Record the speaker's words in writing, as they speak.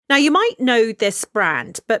Now, you might know this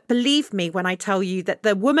brand, but believe me when I tell you that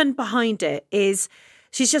the woman behind it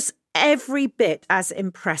she's just every bit as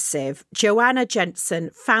impressive. Joanna Jensen,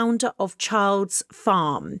 founder of Child's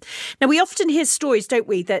Farm. Now, we often hear stories, don't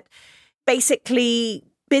we, that basically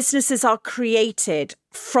businesses are created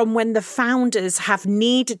from when the founders have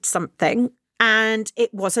needed something and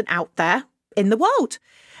it wasn't out there in the world.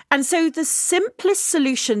 And so the simplest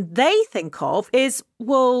solution they think of is,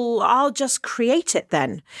 well, I'll just create it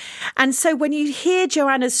then. And so when you hear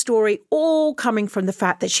Joanna's story, all coming from the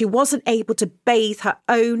fact that she wasn't able to bathe her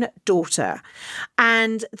own daughter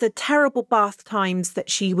and the terrible bath times that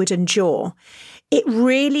she would endure, it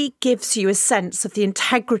really gives you a sense of the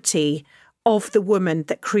integrity of the woman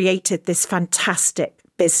that created this fantastic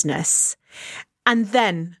business. And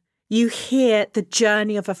then you hear the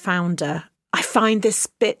journey of a founder. I find this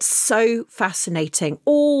bit so fascinating.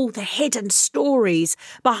 All the hidden stories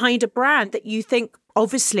behind a brand that you think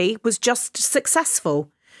obviously was just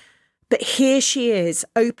successful. But here she is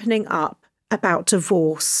opening up about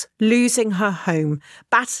divorce, losing her home,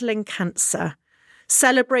 battling cancer,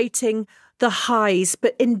 celebrating the highs,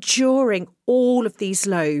 but enduring all of these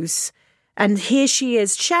lows. And here she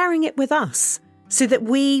is sharing it with us so that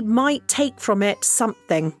we might take from it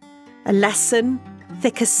something, a lesson,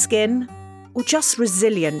 thicker skin, or just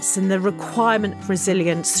resilience and the requirement of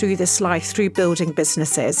resilience through this life, through building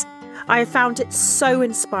businesses. I have found it so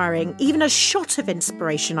inspiring, even a shot of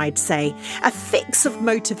inspiration, I'd say, a fix of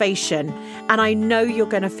motivation. And I know you're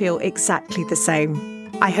going to feel exactly the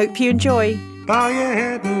same. I hope you enjoy. Bow your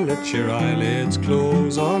head and let your eyelids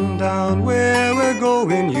close on down. Where we're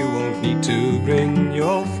going, you won't need to bring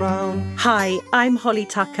your frown. Hi, I'm Holly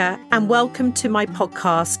Tucker, and welcome to my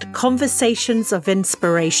podcast, Conversations of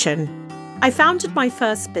Inspiration. I founded my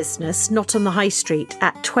first business, not on the high street,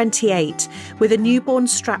 at 28, with a newborn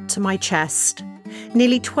strapped to my chest.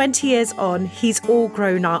 Nearly 20 years on, he's all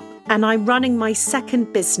grown up, and I'm running my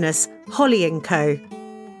second business, Holly & Co.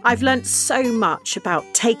 I've learnt so much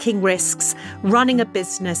about taking risks, running a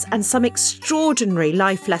business, and some extraordinary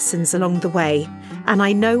life lessons along the way, and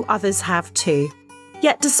I know others have too.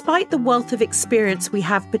 Yet despite the wealth of experience we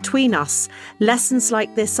have between us, lessons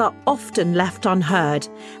like this are often left unheard,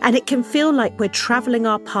 and it can feel like we're travelling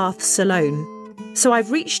our paths alone. So I've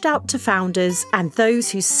reached out to founders and those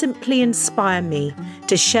who simply inspire me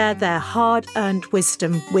to share their hard-earned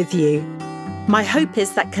wisdom with you. My hope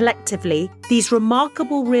is that collectively, these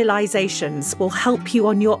remarkable realizations will help you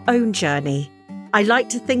on your own journey. I like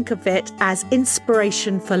to think of it as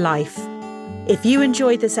inspiration for life. If you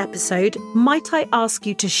enjoyed this episode, might I ask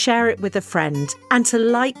you to share it with a friend and to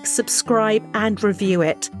like, subscribe and review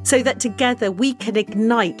it so that together we can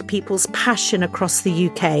ignite people's passion across the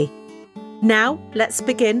UK. Now, let's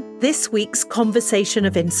begin this week's Conversation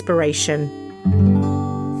of Inspiration.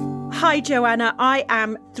 Hi, Joanna. I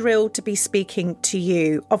am thrilled to be speaking to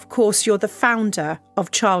you. Of course, you're the founder of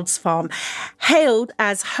Child's Farm, hailed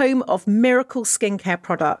as home of miracle skincare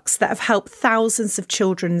products that have helped thousands of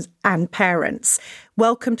children and parents.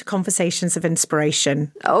 Welcome to Conversations of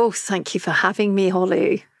Inspiration. Oh, thank you for having me,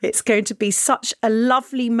 Holly. It's going to be such a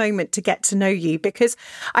lovely moment to get to know you because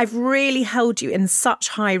I've really held you in such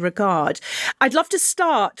high regard. I'd love to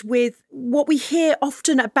start with what we hear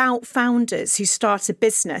often about founders who start a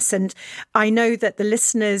business. And I know that the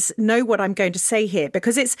listeners know what I'm going to say here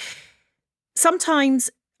because it's sometimes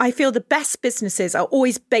I feel the best businesses are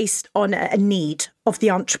always based on a need of the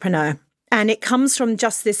entrepreneur. And it comes from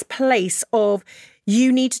just this place of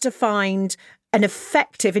you needed to find an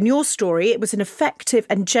effective, in your story, it was an effective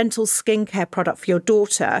and gentle skincare product for your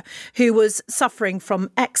daughter who was suffering from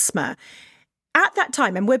eczema. At that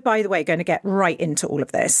time, and we're, by the way, going to get right into all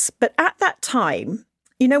of this, but at that time,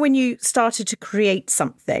 you know, when you started to create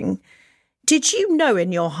something, did you know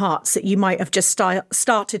in your hearts that you might have just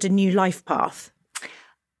started a new life path?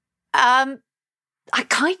 I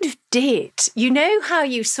kind of did. You know how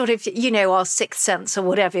you sort of, our sixth sense or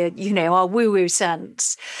whatever, our woo-woo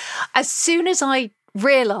sense. As soon as I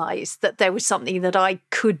realised that there was something that I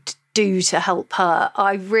could do to help her,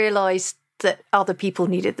 I realised that other people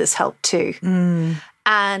needed this help too. Mm.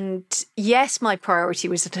 And yes, my priority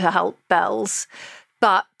was to help Bells,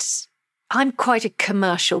 but I'm quite a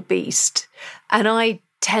commercial beast and I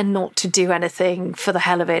tend not to do anything for the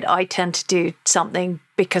hell of it. I tend to do something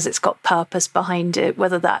because it's got purpose behind it,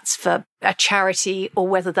 whether that's for a charity or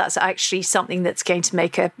whether that's actually something that's going to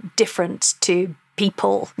make a difference to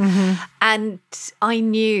people. Mm-hmm. And I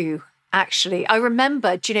knew, actually, I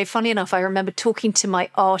remember, funny enough, I remember talking to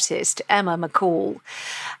my artist, Emma McCall,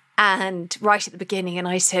 and right at the beginning, and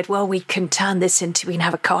I said, well, we can turn this into, we can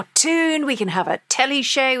have a cartoon, we can have a telly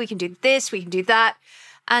show, we can do this, we can do that.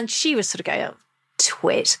 And she was sort of going, oh,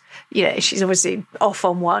 twit. You know, she's obviously off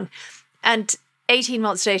on one. And 18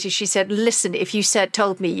 months later, she said, listen, if you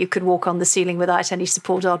told me you could walk on the ceiling without any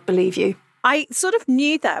support, I'd believe you. I sort of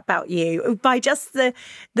knew that about you by just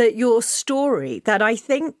your story, that I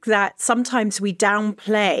think that sometimes we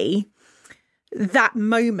downplay that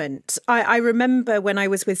moment. I remember when I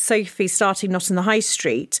was with Sophie starting Not in the High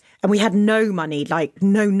Street, and we had no money, like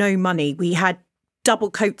no money. We had double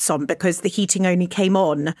coats on because the heating only came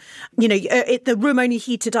on. You know, the room only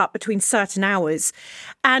heated up between certain hours.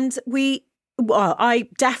 And I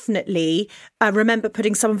definitely remember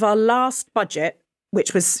putting some of our last budget,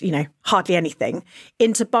 which was, you know, hardly anything,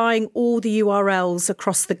 into buying all the URLs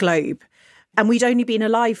across the globe. And we'd only been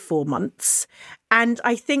alive 4 months. And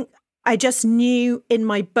I think I just knew in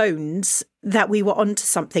my bones that we were onto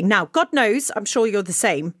something. Now, God knows, I'm sure you're the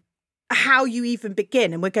same, how you even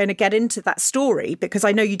begin. And we're going to get into that story because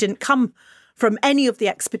I know you didn't come from any of the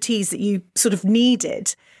expertise that you sort of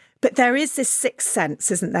needed. But there is this sixth sense,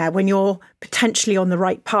 isn't there, when you're potentially on the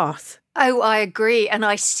right path? Oh, I agree. And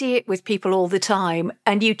I see it with people all the time.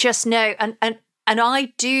 And you just know, and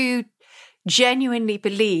I do genuinely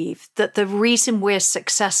believe that the reason we're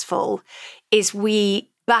successful is we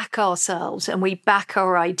back ourselves and we back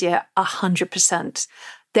our idea 100%.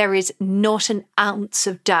 There is not an ounce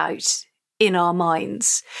of doubt in our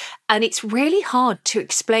minds. And it's really hard to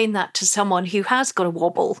explain that to someone who has got a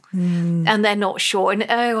wobble and they're not sure. And,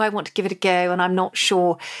 I want to give it a go and I'm not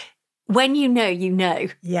sure. When you know, you know.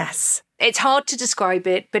 Yes. It's hard to describe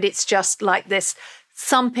it, but it's just like this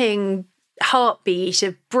thumping heartbeat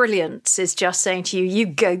of brilliance is just saying to you, you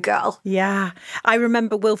go, girl. Yeah. I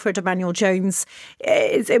remember Wilfred Emmanuel Jones.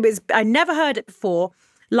 It was, I never heard it before,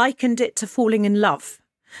 likened it to falling in love.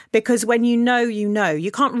 Because when you know, you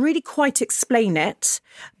can't really quite explain it,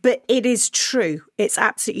 but it is true. It's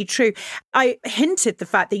absolutely true. I hinted the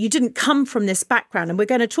fact that you didn't come from this background, and we're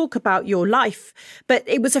going to talk about your life, but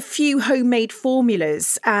it was a few homemade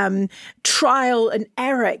formulas, trial and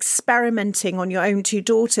error, experimenting on your own 2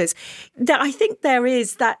 daughters. I think there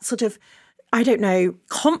is that sort of, I don't know,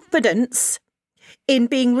 confidence in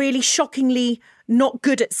being really shockingly not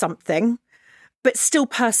good at something, but still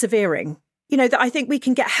persevering. You know, that I think we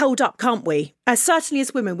can get held up, can't we? Certainly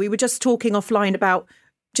as women, we were just talking offline about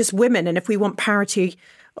just women. And if we want parity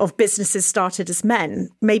of businesses started as men,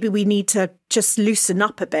 maybe we need to just loosen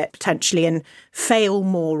up a bit potentially and fail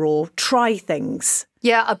more or try things.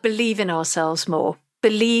 Yeah, I believe in ourselves more.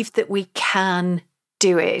 Believe that we can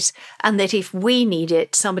do it and that if we need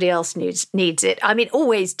it, somebody else needs it. I mean,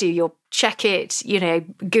 always do your check it. You know,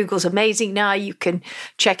 Google's amazing now. You can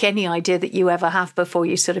check any idea that you ever have before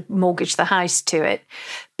you sort of mortgage the house to it.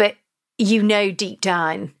 But you know deep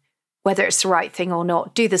down whether it's the right thing or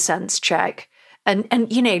not. Do the sense check.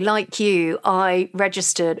 And you know, like you, I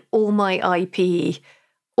registered all my IP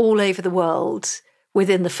all over the world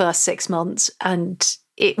within the first 6 months. And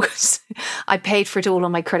it was, I paid for it all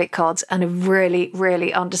on my credit cards, and a really,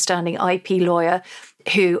 really understanding IP lawyer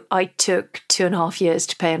who I took 2.5 years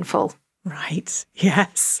to pay in full. Right.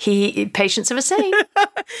 Yes. Patience of a saint.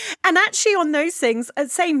 And actually on those things,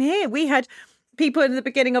 same here. We had people in the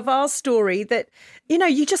beginning of our story that, you know,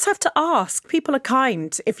 you just have to ask. People are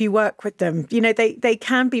kind if you work with them. You know, they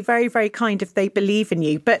can be very, very kind if they believe in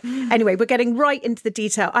you. But anyway, we're getting right into the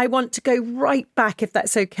detail. I want to go right back, if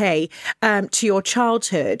that's okay, to your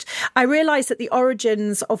childhood. I realise that the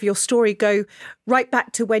origins of your story go right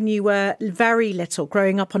back to when you were very little,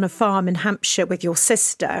 growing up on a farm in Hampshire with your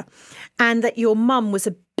sister, and that your mum was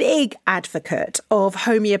a big advocate of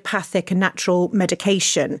homeopathic and natural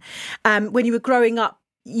medication. When you were growing up,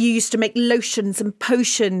 you used to make lotions and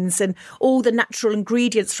potions and all the natural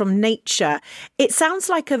ingredients from nature. It sounds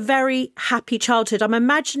like a very happy childhood. I'm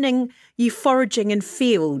imagining you foraging in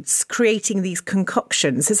fields, creating these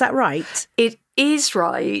concoctions. Is that right? It is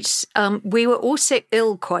right. We were also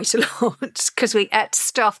ill quite a lot because we ate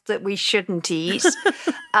stuff that we shouldn't eat.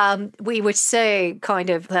 We would say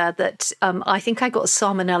kind of that I think I got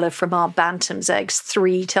salmonella from our bantam's eggs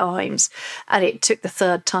 3 times, and it took the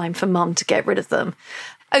 3rd time for Mum to get rid of them.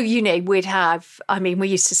 Oh, you know, we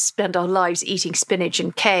used to spend our lives eating spinach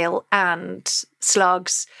and kale and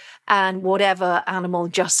slugs and whatever animal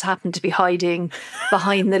just happened to be hiding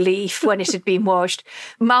behind the leaf when it had been washed.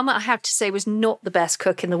 Mum, I have to say, was not the best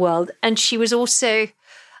cook in the world. And she was also,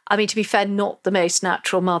 I mean, to be fair, not the most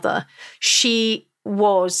natural mother. She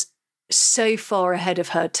was so far ahead of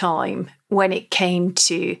her time when it came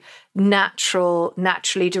to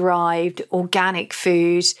naturally derived, organic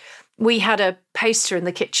food. We had a poster in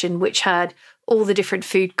the kitchen which had all the different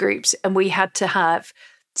food groups, and we had to have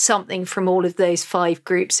something from all of those 5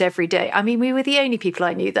 groups every day. I mean, we were the only people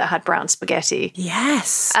I knew that had brown spaghetti.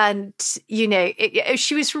 Yes. And,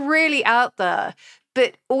 she was really out there.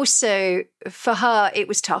 But also for her, it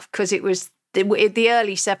was tough because it was in the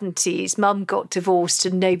early 70s. Mum got divorced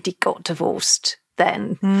and nobody got divorced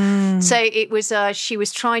then. So it was, she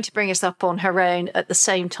was trying to bring us up on her own at the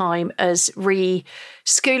same time as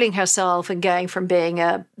reschooling herself and going from being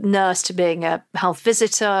a nurse to being a health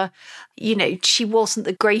visitor. She wasn't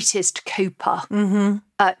the greatest coper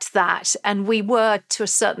at that. And we were, to a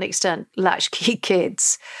certain extent, latchkey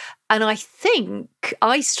kids. And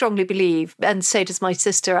I strongly believe, and so does my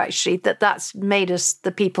sister actually, that that's made us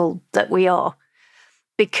the people that we are.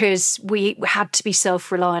 Because we had to be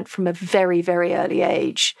self-reliant from a very, very early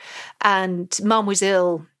age. And Mum was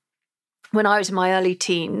ill when I was in my early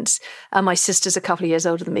teens, and my sister's a couple of years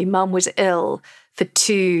older than me. Mum was ill for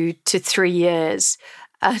 2 to 3 years.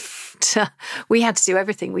 And we had to do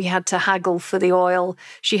everything. We had to haggle for the oil.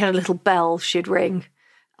 She had a little bell she'd ring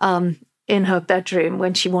in her bedroom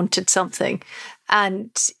when she wanted something.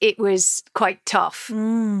 And it was quite tough.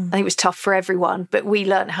 I think it was tough for everyone, but we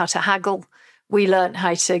learned how to haggle. We learnt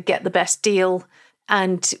how to get the best deal,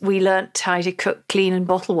 and we learnt how to cook, clean and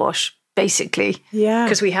bottle wash, basically. Yeah.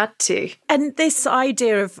 Because we had to. And this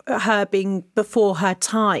idea of her being before her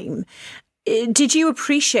time, did you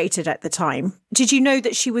appreciate it at the time? Did you know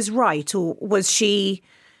that she was right, or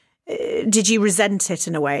did you resent it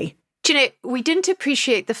in a way? Do you know, we didn't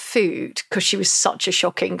appreciate the food because she was such a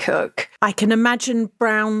shocking cook. I can imagine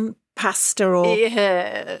brown pasta or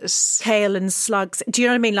kale and slugs. Do you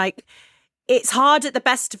know what I mean? Like, it's hard at the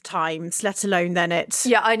best of times, let alone then it's...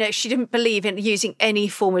 Yeah, I know. She didn't believe in using any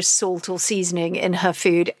form of salt or seasoning in her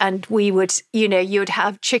food. And we would, you would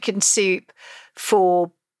have chicken soup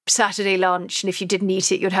for Saturday lunch. And if you didn't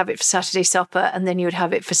eat it, you'd have it for Saturday supper. And then you would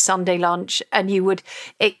have it for Sunday lunch. And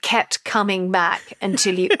it kept coming back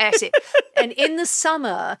until you ate it. And in the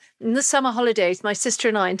summer holidays, my sister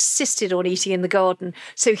and I insisted on eating in the garden.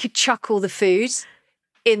 So we could chuck all the food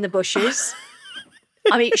in the bushes.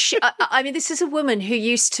 I mean, this is a woman who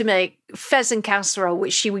used to make pheasant casserole,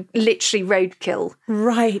 which she would literally roadkill.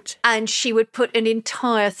 Right. And she would put an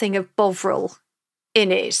entire thing of bovril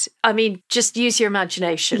in it. I mean, just use your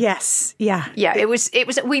imagination. Yes. Yeah. Yeah. It was.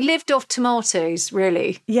 We lived off tomatoes,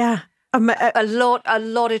 really. Yeah. A lot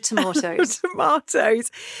of tomatoes.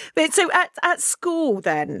 Tomatoes. But so at school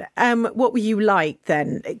then, what were you like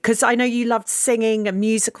then? Because I know you loved singing and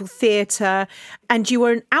musical theatre, and you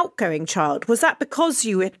were an outgoing child. Was that because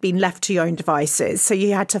you had been left to your own devices, so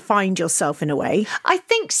you had to find yourself in a way? I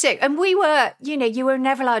think so. And we were, you were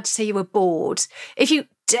never allowed to say you were bored. If you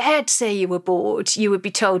dared say you were bored, you would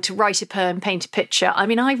be told to write a poem, paint a picture. I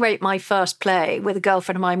mean, I wrote my first play with a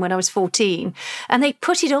girlfriend of mine when I was 14, and they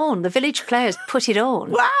put it on. The village players put it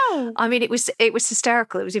on. Wow. I mean, it was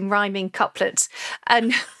hysterical. It was in rhyming couplets.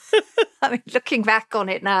 And I mean, looking back on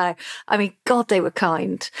it now, I mean, God, they were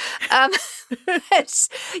kind. I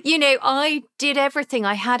did everything.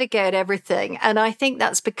 I had a go at everything. And I think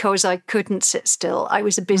that's because I couldn't sit still. I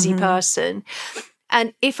was a busy person.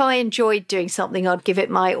 And if I enjoyed doing something, I'd give it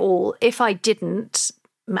my all. If I didn't,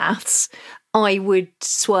 maths, I would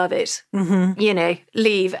swerve it,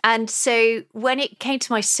 leave. And so when it came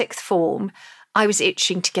to my 6th form, I was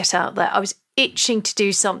itching to get out there. I was itching to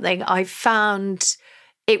do something. I found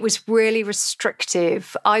it was really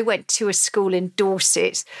restrictive. I went to a school in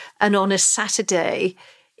Dorset, and on a Saturday,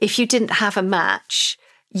 if you didn't have a match,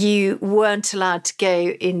 you weren't allowed to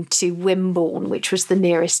go into Wimborne, which was the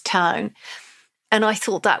nearest town. And I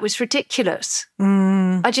thought that was ridiculous.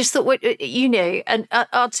 I just thought, and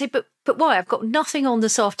I'd say, but why? I've got nothing on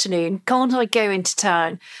this afternoon. Can't I go into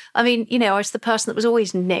town? I mean, I was the person that was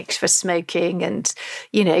always nicked for smoking and,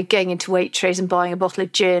 going into Waitrose and buying a bottle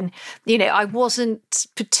of gin. I wasn't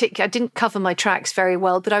I didn't cover my tracks very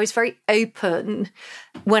well, but I was very open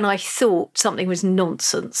when I thought something was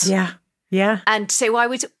nonsense. Yeah, yeah. And so I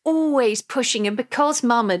was always pushing, and because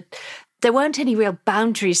Mum there weren't any real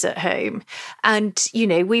boundaries at home. And,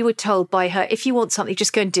 we were told by her, if you want something,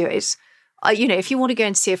 just go and do it. If you want to go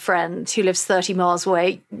and see a friend who lives 30 miles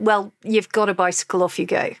away, well, you've got a bicycle, off you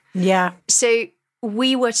go. Yeah. So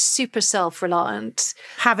we were super self-reliant.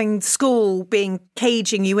 Having school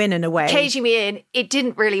caging you in a way. Caging me in, it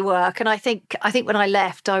didn't really work. And I think when I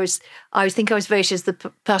left, I was voted as the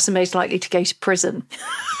person most likely to go to prison.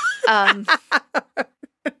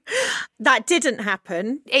 That didn't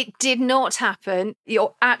happen. It did not happen.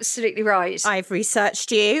 You're absolutely right. I've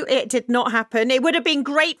researched you. It did not happen. It would have been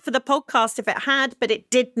great for the podcast if it had, but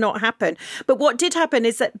it did not happen. But what did happen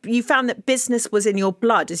is that you found that business was in your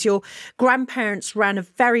blood, as your grandparents ran a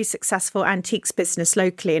very successful antiques business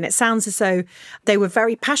locally. And it sounds as though they were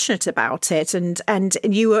very passionate about it. And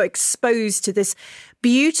you were exposed to this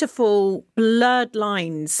beautiful blurred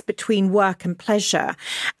lines between work and pleasure.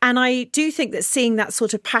 And I do think that seeing that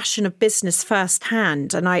sort of passion of business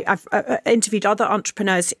firsthand, and I've interviewed other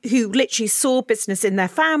entrepreneurs who literally saw business in their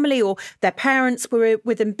family or their parents were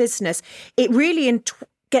within business, it really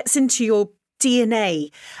gets into your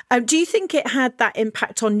DNA. Do you think it had that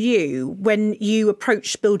impact on you when you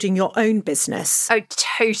approached building your own business? Oh,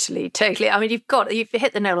 totally. I mean, you've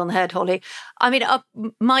hit the nail on the head, Holly. I mean,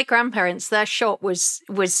 my grandparents, their shop was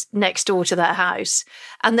next door to their house,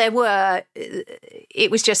 and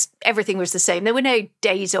it was just, everything was the same. There were no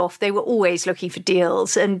days off. They were always looking for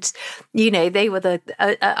deals. And, they were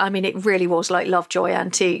it really was like Lovejoy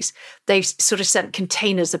Antiques. They sort of sent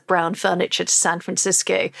containers of brown furniture to San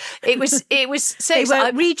Francisco. It was so they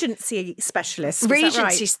were Regency specialists.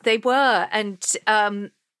 Regencies, right? They were. And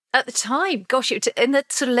at the time, gosh, in the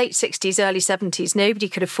sort of late 60s, early 70s, nobody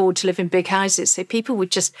could afford to live in big houses. So people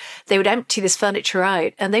would empty this furniture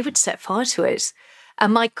out and they would set fire to it.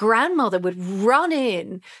 And my grandmother would run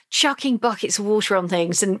in, chucking buckets of water on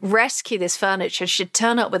things and rescue this furniture. She'd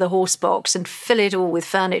turn up with a horse box and fill it all with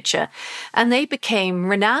furniture. And they became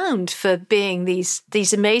renowned for being these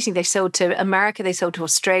amazing. They sold to America, they sold to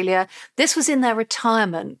Australia. This was in their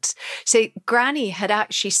retirement. So Granny had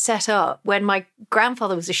actually set up, when my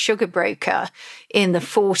grandfather was a sugar broker in the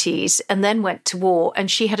 40s and then went to war, and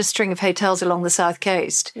she had a string of hotels along the South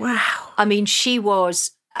Coast. Wow. I mean, she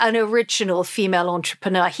was an original female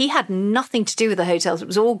entrepreneur. He had nothing to do with the hotels. It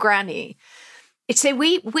was all Granny. So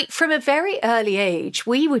we from a very early age,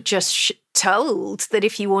 we were just told that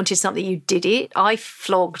if you wanted something, you did it. I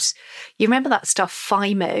flogged, you remember that stuff,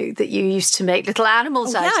 Fimo, that you used to make little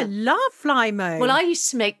animals out of? Yeah, I love Fimo. Well, I used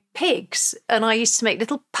to make pigs, and I used to make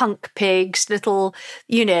little punk pigs, little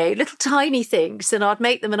tiny things, and I'd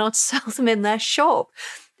make them and I'd sell them in their shop.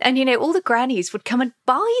 And, all the grannies would come and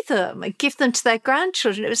buy them and give them to their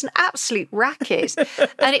grandchildren. It was an absolute racket.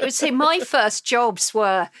 And it was, my first jobs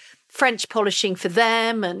were French polishing for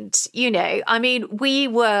them. And,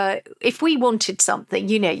 if we wanted something,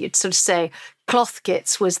 you'd sort of say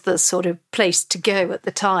Clothkits was the sort of place to go at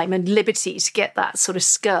the time, and Liberty to get that sort of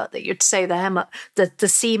skirt that you'd sew the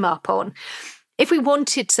seam up on. If we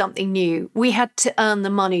wanted something new, we had to earn the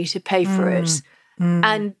money to pay for it.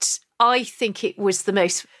 And I think it was the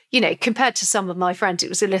most, compared to some of my friends, it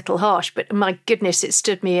was a little harsh, but my goodness, it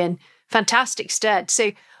stood me in fantastic stead.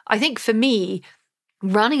 So I think for me,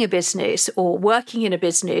 running a business or working in a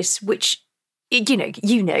business, which, it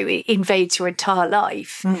invades your entire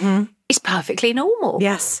life, is perfectly normal.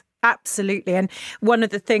 Yes, absolutely. And one of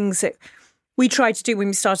the things that we tried to do when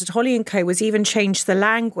we started Holly & Co was even change the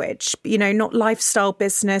language, not lifestyle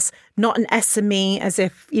business, not an SME, as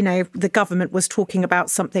if, the government was talking about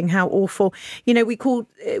something, how awful.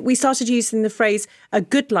 We started using the phrase a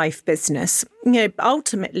good life business,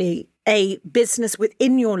 ultimately a business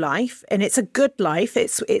within your life, and it's a good life.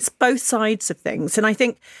 It's both sides of things. And I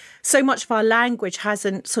think so much of our language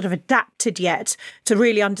hasn't sort of adapted yet to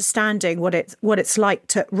really understanding what it's like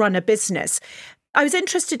to run a business. I was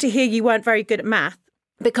interested to hear you weren't very good at math,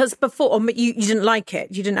 because before you didn't like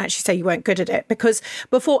it. You didn't actually say you weren't good at it, because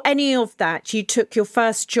before any of that, you took your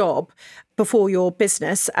first job before your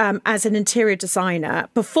business as an interior designer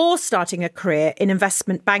before starting a career in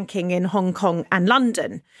investment banking in Hong Kong and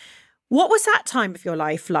London. What was that time of your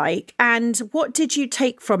life like? And what did you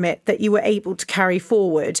take from it that you were able to carry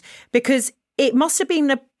forward? Because it must have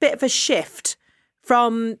been a bit of a shift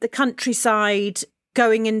from the countryside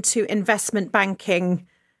going into investment banking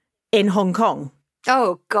in Hong Kong.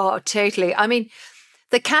 Oh, God, totally. I mean,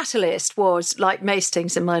 the catalyst was, like most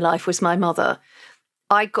things in my life, was my mother.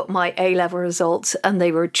 I got my A-level results and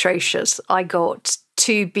they were atrocious. I got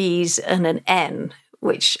 2 Bs and an N,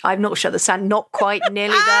 which I'm not sure the sound, not quite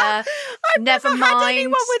nearly there. I've never had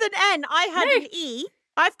anyone with an N. I had an E.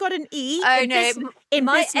 I've got an E in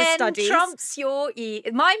my business N studies. Trumps your E.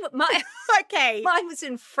 Okay. Mine was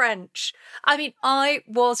in French. I mean, I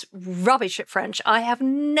was rubbish at French. I have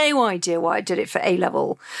no idea why I did it for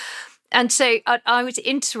A-level. And so I was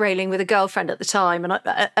interrailing with a girlfriend at the time,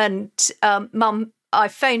 and I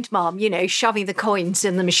phoned Mum, shoving the coins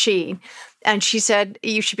in the machine. And she said,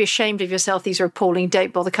 "You should be ashamed of yourself. These are appalling.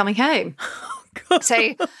 Don't bother coming home."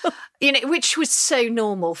 So, which was so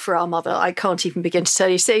normal for our mother, I can't even begin to tell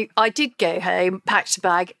you. So I did go home, packed a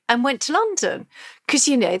bag and went to London because,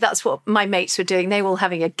 that's what my mates were doing. They were all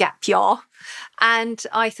having a gap year. And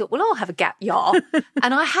I thought, well, I'll have a gap year.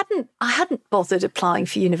 And I hadn't bothered applying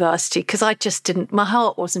for university because I just didn't, my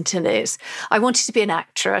heart wasn't in it. I wanted to be an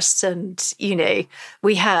actress and,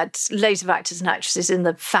 we had loads of actors and actresses in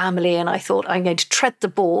the family. And I thought, I'm going to tread the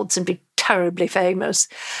boards and be terribly famous.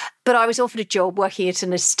 But I was offered a job working at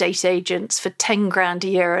an estate agent's for 10 grand a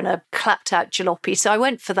year and a clapped out jalopy. So I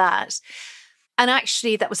went for that. And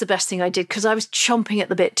actually, that was the best thing I did because I was chomping at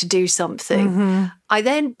the bit to do something. Mm-hmm. I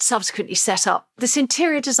then subsequently set up this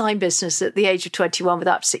interior design business at the age of 21 with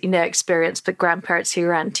absolutely no experience, but grandparents who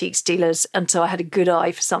were antiques dealers. And so I had a good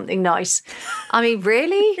eye for something nice. I mean,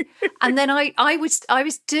 really? And then I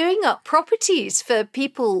was doing up properties for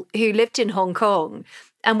people who lived in Hong Kong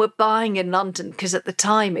and were buying in London because at the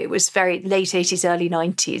time it was very late 80s, early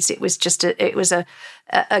 90s. It was just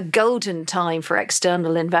a golden time for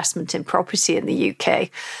external investment in property in the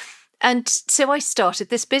UK. And so I started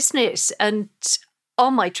this business and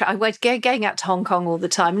on my I was going out to Hong Kong all the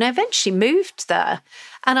time and I eventually moved there.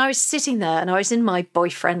 And I was sitting there and I was in my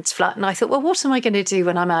boyfriend's flat and I thought, well, what am I going to do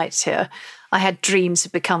when I'm out here? I had dreams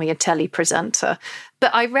of becoming a telly presenter.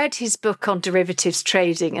 But I read his book on derivatives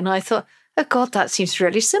trading and I thought, oh, God, that seems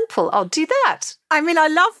really simple. I'll do that. I mean, I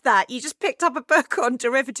love that. You just picked up a book on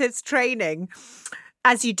derivatives trading,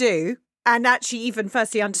 as you do, and actually even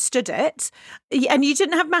firstly understood it. And you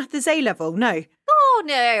didn't have math as A-level, no? Oh,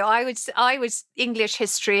 no. I was English,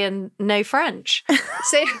 history and no French.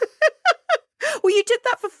 So... Well, you did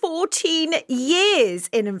that for 14 years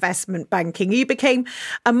in investment banking. You became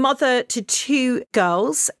a mother to two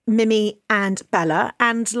girls, Mimi and Bella.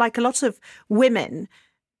 And like a lot of women,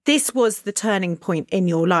 this was the turning point in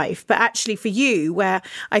your life. But actually for you, where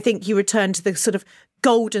I think you returned to the sort of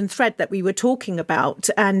golden thread that we were talking about,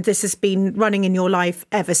 and this has been running in your life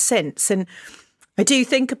ever since. And I do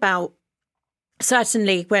think about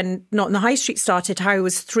certainly when Not in the High Street started, how I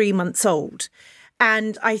was 3 months old.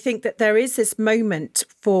 And I think that there is this moment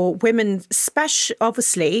for women, especially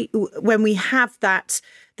obviously when we have that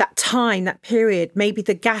time, that period, maybe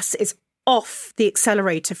the gas is off the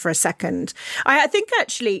accelerator for a second. I think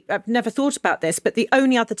actually, I've never thought about this, but the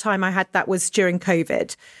only other time I had that was during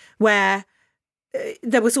COVID, where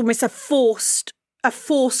there was almost a forced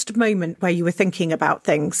moment where you were thinking about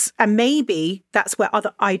things. And maybe that's where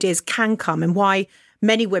other ideas can come and why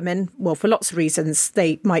many women, well, for lots of reasons,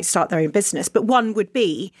 they might start their own business. But one would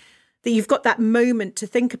be that you've got that moment to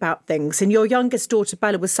think about things. And your youngest daughter,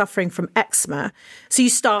 Bella, was suffering from eczema. So you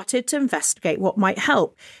started to investigate what might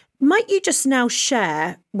help. Might you just now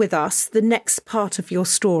share with us the next part of your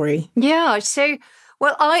story? Yeah, so,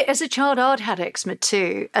 well, as a child, I'd had eczema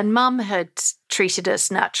too, and Mum had treated us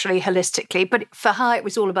naturally, holistically, but for her, it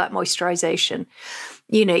was all about moisturisation.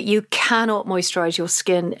 You cannot moisturise your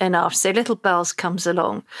skin enough. So little Bells comes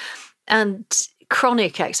along and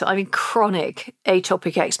chronic eczema, chronic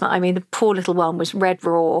atopic eczema. The poor little one was red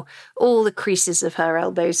raw, all the creases of her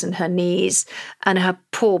elbows and her knees, and her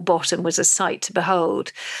poor bottom was a sight to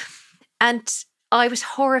behold. And I was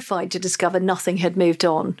horrified to discover nothing had moved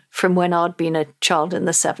on from when I'd been a child in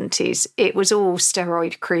the 70s. It was all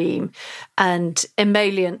steroid cream and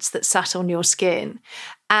emollients that sat on your skin.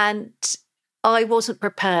 And I wasn't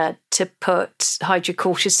prepared to put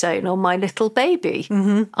hydrocortisone on my little baby,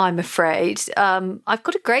 I'm afraid. I've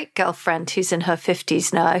got a great girlfriend who's in her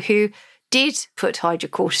 50s now who did put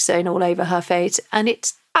hydrocortisone all over her face, and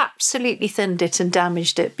it's absolutely thinned it and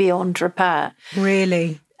damaged it beyond repair.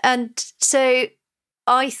 Really? And so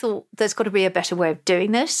I thought there's got to be a better way of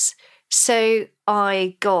doing this. So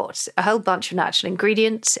I got a whole bunch of natural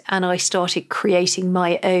ingredients and I started creating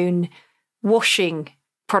my own washing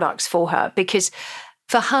products for her, because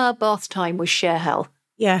for her, bath time was sheer hell.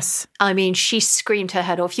 Yes. She screamed her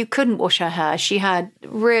head off. You couldn't wash her hair. She had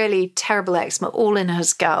really terrible eczema all in her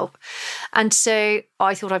scalp. And so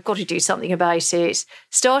I thought, I've got to do something about it.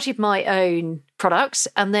 Started my own products.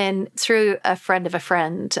 And then through a friend of a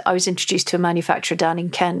friend, I was introduced to a manufacturer down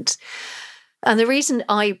in Kent. And the reason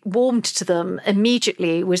I warmed to them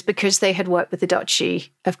immediately was because they had worked with the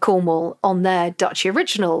Duchy of Cornwall on their Duchy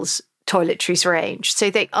Originals toiletries range.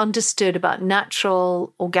 So they understood about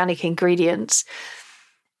natural, organic ingredients.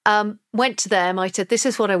 Went to them. I said, this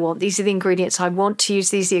is what I want. These are the ingredients I want to use.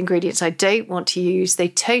 These are the ingredients I don't want to use. They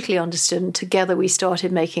totally understood. And together we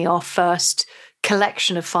started making our first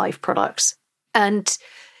collection of 5 products. And,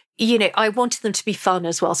 I wanted them to be fun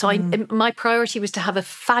as well. So my priority was to have a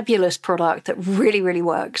fabulous product that really, really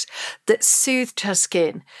works, that soothed her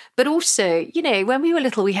skin. But also, when we were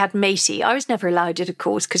little, we had Macy. I was never allowed it, of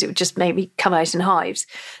course, because it would just make me come out in hives.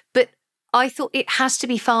 But I thought it has to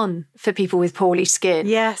be fun for people with poorly skin.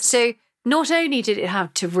 Yes. So not only did it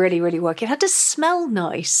have to really, really work, it had to smell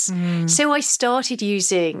nice. So I started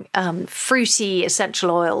using fruity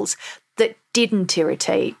essential oils that didn't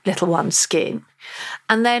irritate little one's skin.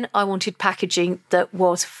 And then I wanted packaging that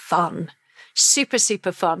was fun, super,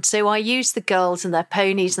 super fun. So I used the girls and their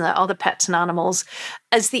ponies and their other pets and animals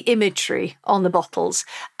as the imagery on the bottles.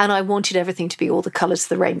 And I wanted everything to be all the colours of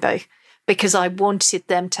the rainbow, because I wanted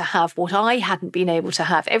them to have what I hadn't been able to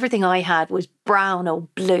have. Everything I had was brown or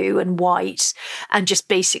blue and white, and just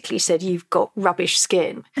basically said, you've got rubbish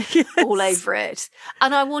skin all over it.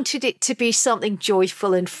 And I wanted it to be something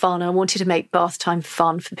joyful and fun. I wanted to make bath time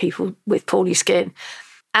fun for people with poorly skin.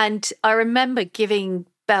 And I remember giving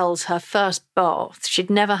Bells her first bath.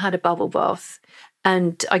 She'd never had a bubble bath.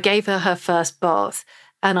 And I gave her her first bath,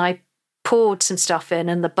 and I poured some stuff in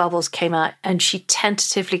and the bubbles came out, and she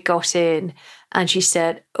tentatively got in and she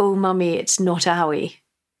said, oh, mummy, it's not owie.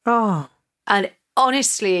 Oh. And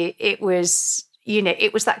honestly, it was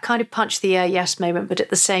that kind of punch the air yes moment. But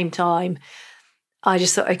at the same time, I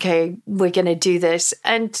just thought, okay, we're going to do this.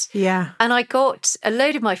 And I got a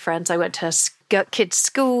load of my friends. I went to her kids'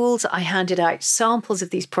 schools. I handed out samples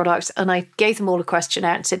of these products and I gave them all a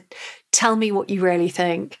questionnaire and said, tell me what you really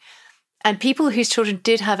think. And people whose children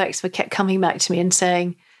did have eczema kept coming back to me and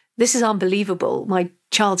saying, this is unbelievable. My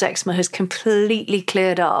child's eczema has completely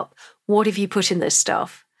cleared up. What have you put in this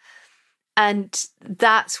stuff? And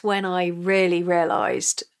that's when I really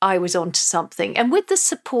realised I was onto something. And with the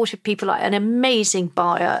support of people like an amazing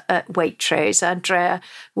buyer at Waitrose, Andrea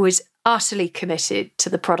was utterly committed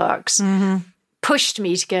to the products. Pushed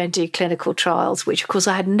me to go and do clinical trials, which of course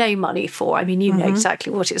I had no money for. I mean, you know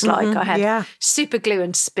exactly what it's like. I had super glue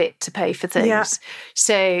and spit to pay for things. Yeah.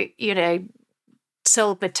 So,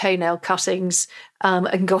 sold my toenail cuttings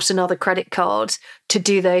and got another credit card to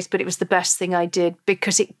do those. But it was the best thing I did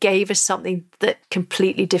because it gave us something that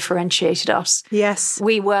completely differentiated us. Yes.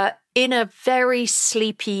 We were in a very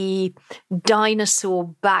sleepy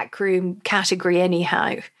dinosaur backroom category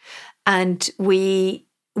anyhow. And we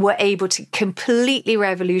were able to completely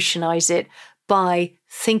revolutionize it by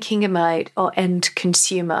thinking about our end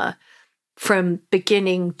consumer from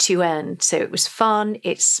beginning to end. So it was fun,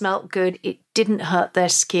 it smelt good, it didn't hurt their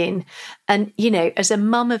skin. And, as a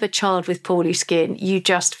mum of a child with poorly skin, you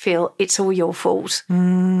just feel it's all your fault.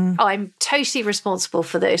 I'm totally responsible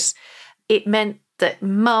for this. It meant that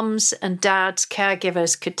mums and dads,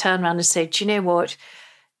 caregivers could turn around and say, do you know what?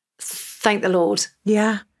 Thank the Lord.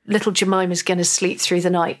 Yeah. Little Jemima's going to sleep through the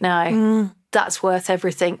night now. That's worth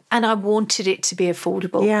everything. And I wanted it to be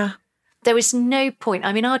affordable. Yeah. There was no point.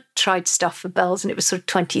 I mean, I tried stuff for Bells and it was sort of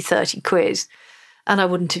 20, 30 quid and I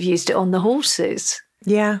wouldn't have used it on the horses.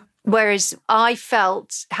 Yeah. Whereas I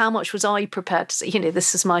felt, how much was I prepared to say,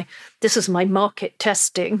 this was my market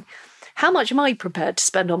testing. How much am I prepared to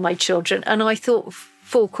spend on my children? And I thought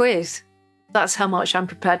 4 quid. That's how much I'm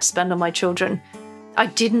prepared to spend on my children. I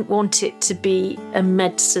didn't want it to be a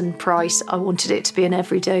medicine price. I wanted it to be an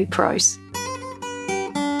everyday price.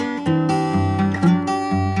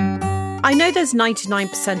 I know there's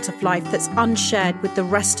 99% of life that's unshared with the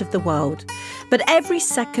rest of the world, but every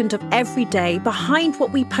second of every day behind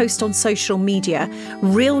what we post on social media,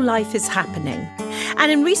 real life is happening. And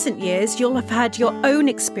in recent years, you'll have had your own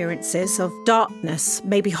experiences of darkness,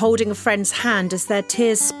 maybe holding a friend's hand as their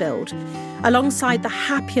tears spilled, alongside the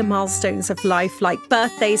happier milestones of life like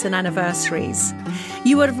birthdays and anniversaries.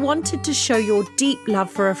 You would have wanted to show your deep love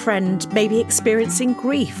for a friend maybe experiencing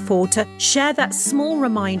grief, or to share that small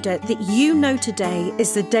reminder that you know today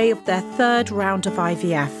is the day of their 3rd round of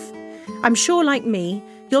IVF. I'm sure, like me,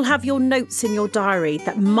 you'll have your notes in your diary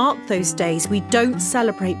that mark those days we don't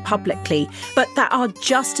celebrate publicly, but that are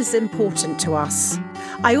just as important to us.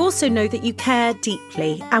 I also know that you care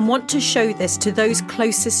deeply and want to show this to those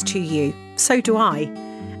closest to you. So do I.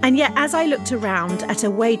 And yet, as I looked around at a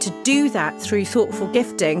way to do that through thoughtful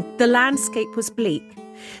gifting, the landscape was bleak.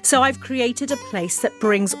 So I've created a place that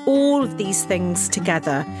brings all of these things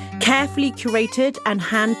together, carefully curated and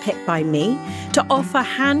handpicked by me, to offer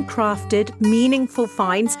handcrafted, meaningful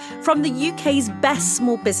finds from the UK's best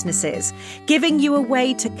small businesses, giving you a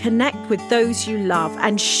way to connect with those you love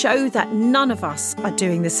and show that none of us are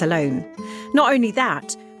doing this alone. Not only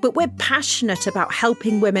that, but we're passionate about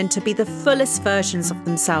helping women to be the fullest versions of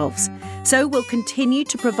themselves. So we'll continue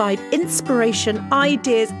to provide inspiration,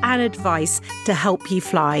 ideas and advice to help you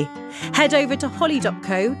fly. Head over to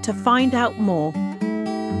holly.co to find out more.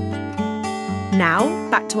 Now,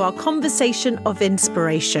 back to our conversation of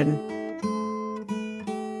inspiration.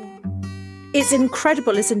 It's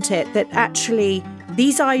incredible, isn't it, that actually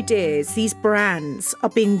these ideas, these brands are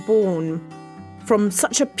being born from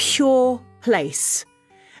such a pure place.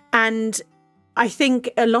 And I think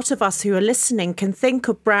a lot of us who are listening can think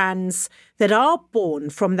of brands that are born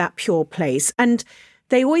from that pure place. And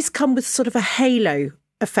they always come with sort of a halo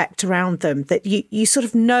effect around them, that you sort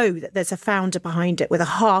of know that there's a founder behind it with a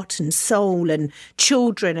heart and soul and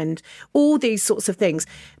children and all these sorts of things.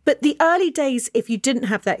 But the early days, if you didn't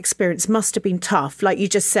have that experience, must have been tough. Like you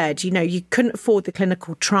just said, you couldn't afford the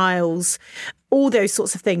clinical trials, all those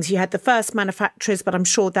sorts of things. You had the first manufacturers, but I'm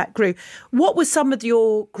sure that grew. What were some of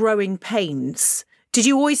your growing pains? Did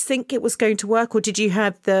you always think it was going to work, or did you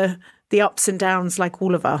have the ups and downs like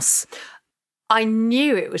all of us? I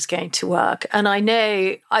knew it was going to work. And I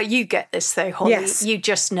know, you get this though, Holly. Yes. You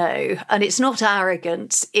just know. And it's not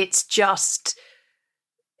arrogance. It's just,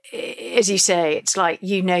 as you say, it's like,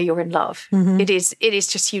 you're in love. Mm-hmm. It is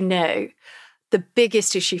just, The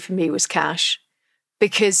biggest issue for me was cash,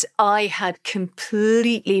 because I had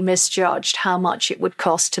completely misjudged how much it would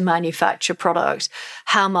cost to manufacture products,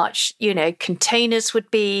 how much, containers would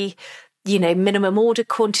be, minimum order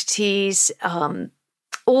quantities,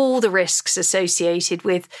 all the risks associated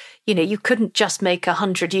with, you couldn't just make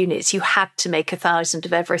 100 units. You had to make 1,000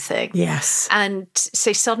 of everything. Yes. And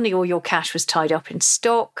so suddenly all your cash was tied up in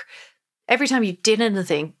stock. Every time you did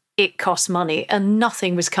anything, it cost money and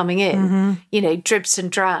nothing was coming in, dribs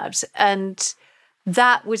and drabs. And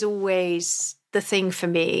that was always the thing for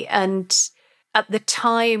me. And at the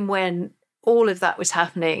time when all of that was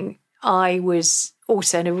happening, I was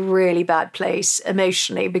also in a really bad place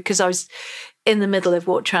emotionally, because I was in the middle of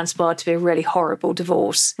what transpired to be a really horrible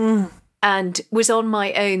divorce and was on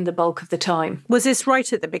my own the bulk of the time. Was this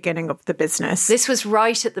right at the beginning of the business? This was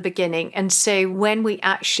right at the beginning. And so when we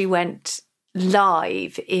actually went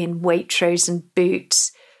live in Waitrose and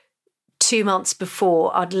Boots 2 months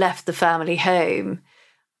before I'd left the family home,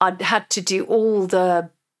 I'd had to do all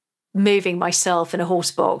the moving myself in a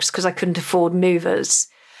horse box because I couldn't afford movers.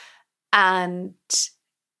 And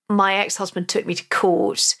my ex-husband took me to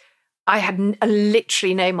court. I had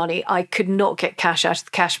literally no money. I could not get cash out of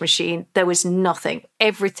the cash machine. There was nothing.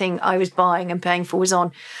 Everything I was buying and paying for was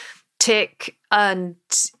on tick. And,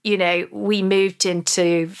 we moved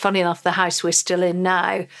into, funny enough, the house we're still in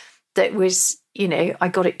now, that was, I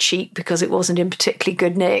got it cheap because it wasn't in particularly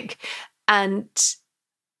good nick. And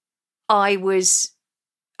I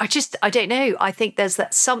don't know. I think there's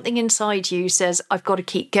that something inside you says, I've got to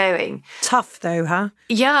keep going. Tough though, huh?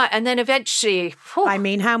 Yeah. And then eventually... I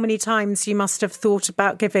mean, how many times you must have thought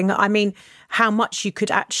about giving, how much you could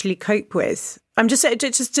actually cope with. I'm just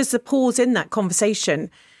a pause in that conversation.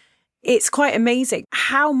 It's quite amazing.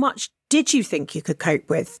 How much did you think you could cope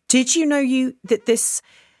with? Did you know that this...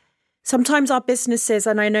 Sometimes our businesses,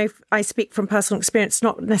 and I know I speak from personal experience,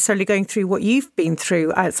 not necessarily going through what you've been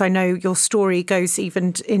through, as I know your story goes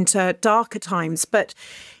even into darker times, but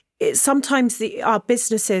sometimes our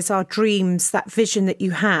businesses, our dreams, that vision that you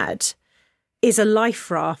had is a life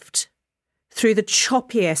raft through the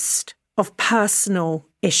choppiest of personal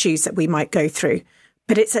issues that we might go through.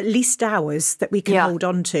 But it's at least ours that we can hold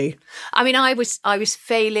on to. I mean, I was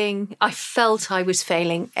failing. I felt I was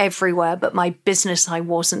failing everywhere, but my business, I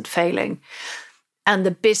wasn't failing. And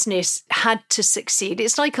the business had to succeed.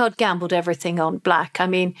 It's like I'd gambled everything on black. I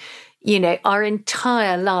mean, our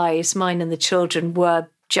entire lives, mine and the children, were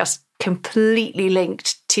just completely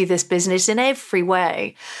linked to this business in every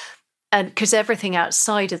way. And because everything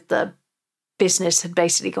outside of the business had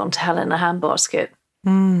basically gone to hell in a handbasket.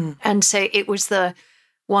 And so it was the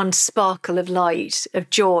one sparkle of light, of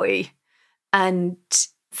joy. And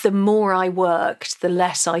the more I worked, the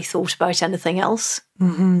less I thought about anything else.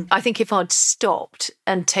 Mm-hmm. I think if I'd stopped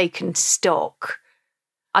and taken stock,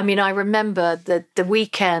 I remember the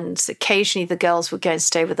weekends, occasionally the girls would go and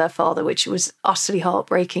stay with their father, which was utterly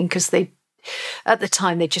heartbreaking because at the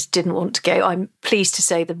time, they just didn't want to go. I'm pleased to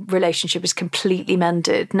say the relationship is completely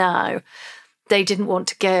mended now. They didn't want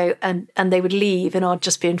to go and they would leave and I'd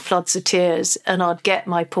just be in floods of tears and I'd get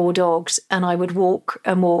my poor dogs and I would walk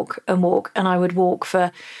and walk and walk and I would walk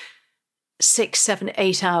for 6, 7,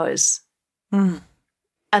 8 hours and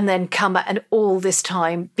then come back and all this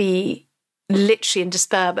time be literally in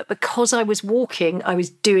despair. But because I was walking, I was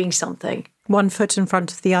doing something. One foot in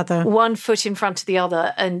front of the other. One foot in front of the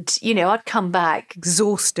other. And, I'd come back.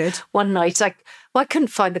 Exhausted. One night, I couldn't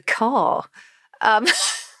find the car.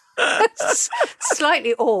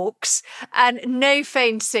 Slightly orcs and no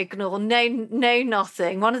phone signal, no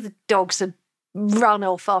nothing. One of the dogs had run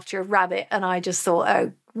off after a rabbit and I just thought,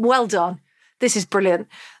 oh, well done. This is brilliant.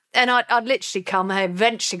 And I'd literally come home,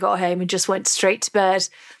 eventually got home and just went straight to bed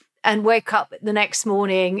and woke up the next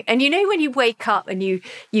morning. And when you wake up and you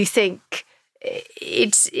think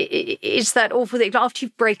it's that awful thing after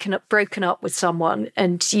you've broken up with someone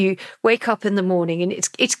and you wake up in the morning and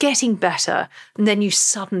it's getting better and then you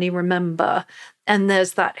suddenly remember and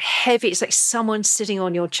there's that heavy, it's like someone sitting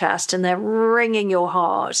on your chest and they're wringing your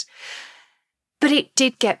heart. But it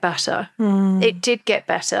did get better. It did get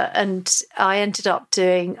better. And I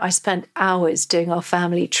spent hours doing our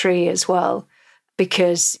family tree as well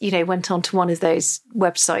because, went on to one of those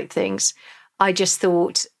website things. I just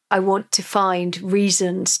thought, I want to find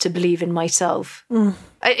reasons to believe in myself.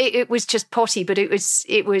 It was just potty, but it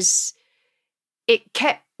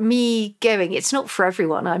kept me going. It's not for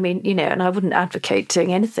everyone. I mean, and I wouldn't advocate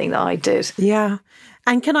doing anything that I did. Yeah.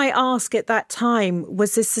 And can I ask, at that time,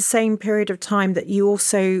 was this the same period of time that you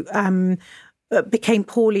also became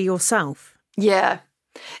poorly yourself? Yeah.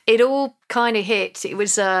 It all kind of hit. It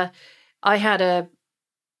was, I had a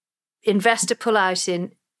investor pull out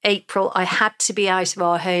in April. I had to be out of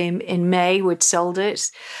our home in May. We'd sold it.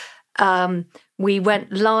 We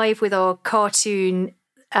went live with our cartoon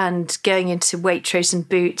and going into Waitrose and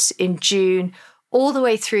Boots in June. All the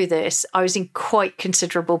way through this, I was in quite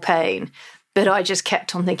considerable pain, but I just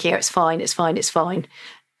kept on thinking, oh, it's fine, it's fine, it's fine.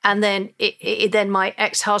 And then then my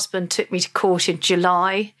ex-husband took me to court in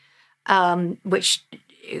July, which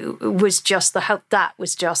was just that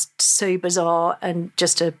was just so bizarre and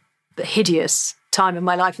just a hideous time in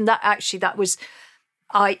my life. And that was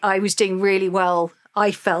I was doing really well,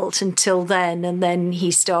 I felt, until then. And then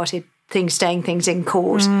he started staying things in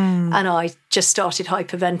court and I just started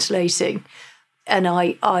hyperventilating and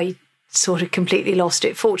I sort of completely lost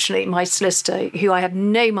it. Fortunately, my solicitor, who I had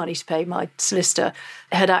no money to pay, my solicitor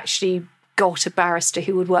had actually got a barrister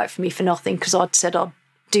who would work for me for nothing because I'd said I'd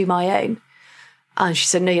do my own. And she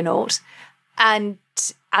said, no, you're not. And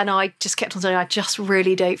I just kept on saying, I just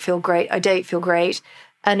really don't feel great. I don't feel great.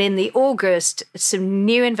 And in the August, some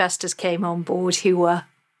new investors came on board who were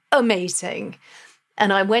amazing.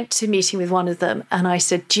 And I went to a meeting with one of them and I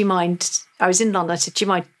said, do you mind, I was in London, I said, do you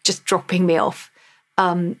mind just dropping me off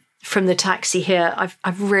from the taxi here?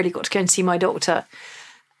 I've really got to go and see my doctor.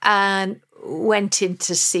 And went in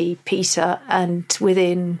to see Peter and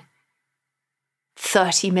within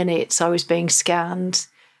 30 minutes I was being scanned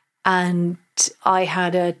and I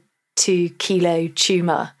had a 2-kilo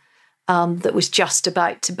tumour that was just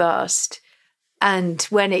about to burst. And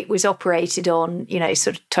when it was operated on,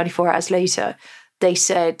 sort of 24 hours later, they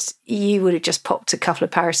said, you would have just popped a couple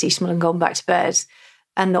of paracetamol and gone back to bed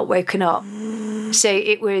and not woken up. So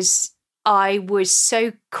I was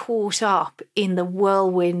so caught up in the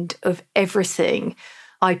whirlwind of everything.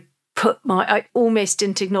 I almost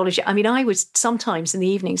didn't acknowledge it. I mean, I was sometimes in the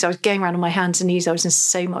evenings, I was going around on my hands and knees. I was in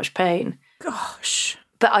so much pain. Gosh.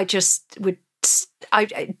 But I just would,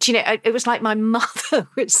 it was like my mother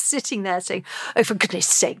was sitting there saying, oh, for goodness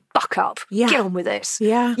sake, buck up, get on with it.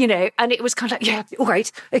 Yeah. And it was kind of like, yeah, all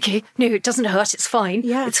right, okay, no, it doesn't hurt, it's fine.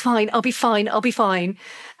 Yeah. It's fine, I'll be fine.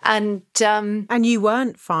 And you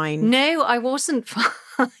weren't fine. No, I wasn't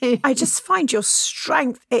fine. I just find your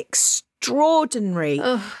strength extraordinary.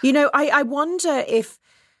 Ugh. I wonder if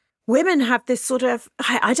women have this sort of,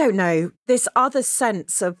 I don't know, this other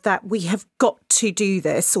sense of that we have got to do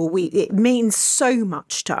this, or it means so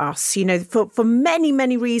much to us, for many,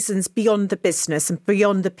 many reasons beyond the business and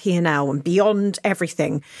beyond the P&L and beyond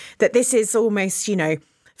everything, that this is almost,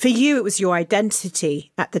 for you, it was your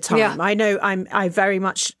identity at the time. Yeah. I know I very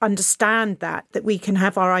much understand that we can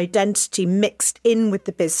have our identity mixed in with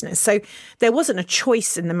the business. So there wasn't a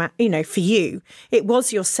choice in for you. It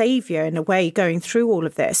was your saviour in a way going through all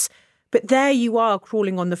of this. But there you are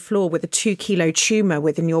crawling on the floor with a 2-kilo tumour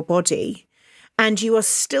within your body and you are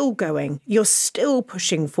still going. You're still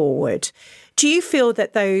pushing forward. Do you feel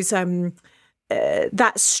that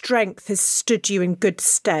that strength has stood you in good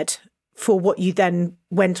stead for what you then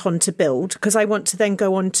went on to build? Because I want to then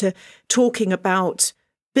go on to talking about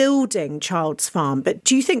building Child's Farm. But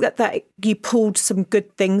do you think that you pulled some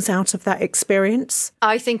good things out of that experience?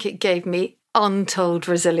 I think it gave me untold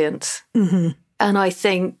resilience. Mm-hmm. And I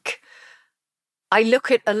think I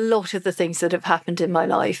look at a lot of the things that have happened in my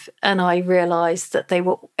life and I realise that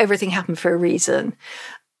everything happened for a reason.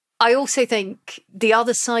 I also think the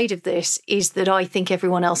other side of this is that I think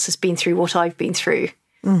everyone else has been through what I've been through.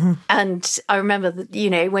 Mm-hmm. And I remember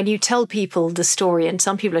that, when you tell people the story and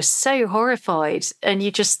some people are so horrified and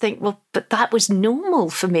you just think, well, but that was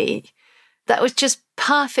normal for me. That was just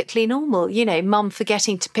perfectly normal. Mum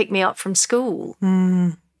forgetting to pick me up from school,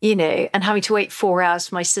 and having to wait 4 hours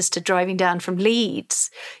for my sister driving down from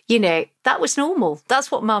Leeds. That was normal.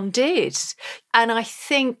 That's what mum did. And I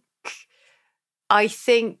think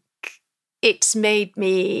it's made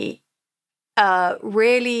me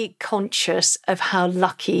really conscious of how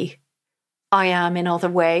lucky I am in other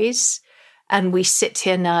ways. And we sit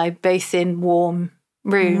here now both in warm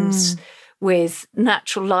rooms with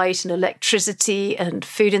natural light and electricity and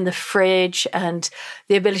food in the fridge and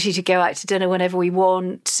the ability to go out to dinner whenever we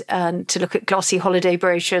want and to look at glossy holiday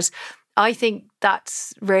brochures. I think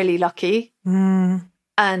that's really lucky. And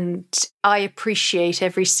I appreciate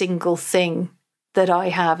every single thing that I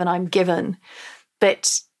have and I'm given.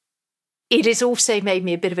 But it has also made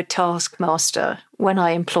me a bit of a taskmaster when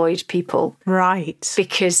I employed people. Right.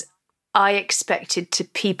 Because I expected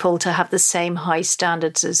people to have the same high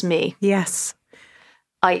standards as me. Yes.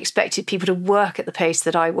 I expected people to work at the pace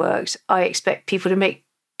that I worked. I expect people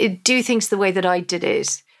to do things the way that I did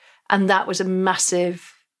it. And that was a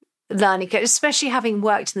massive learning curve, especially having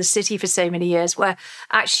worked in the city for so many years, where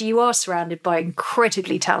actually you are surrounded by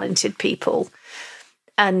incredibly talented people.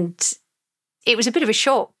 And it was a bit of a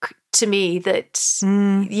shock to me that,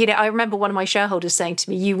 I remember one of my shareholders saying to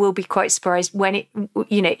me, you will be quite surprised when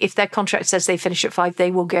if their contract says they finish at 5, they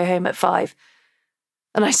will go home at 5.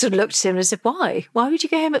 And I sort of looked at him and I said, why? Why would you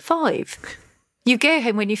go home at 5? You go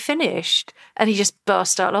home when you finished. And he just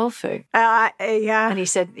burst out laughing. Yeah. And he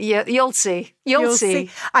said, yeah, you'll see. You'll see.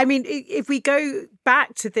 I mean, if we go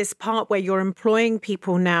back to this part where you're employing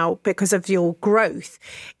people now because of your growth,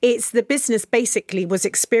 it's the business basically was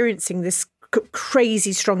experiencing this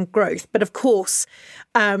crazy strong growth. But of course,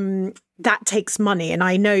 that takes money. And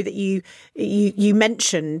I know that you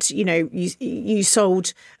mentioned, you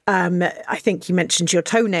sold, I think you mentioned your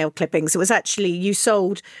toenail clippings. It was actually, you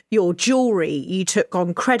sold your jewelry, you took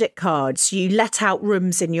on credit cards, you let out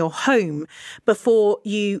rooms in your home before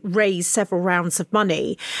you raised several rounds of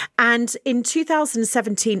money. And in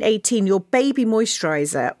 2017-18, your baby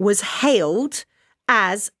moisturizer was hailed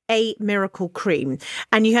as a miracle cream.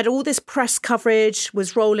 And you had all this press coverage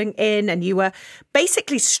was rolling in and you were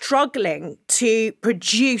basically struggling to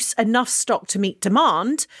produce enough stock to meet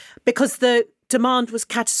demand because the demand was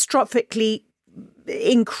catastrophically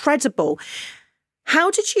incredible. How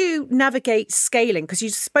did you navigate scaling? Because you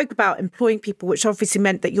spoke about employing people, which obviously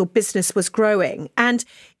meant that your business was growing. And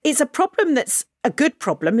it's a problem that's a good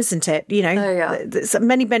problem, isn't it? There's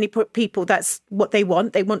many people, that's what they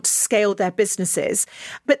want. They want to scale their businesses.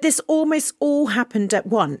 But this almost all happened at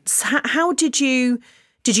once. How did you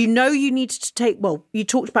know you needed to take, well, you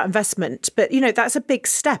talked about investment, but, that's a big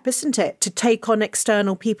step, isn't it? To take on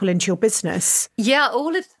external people into your business. Yeah,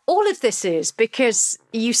 all of this is because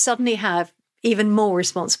you suddenly have even more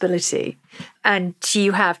responsibility and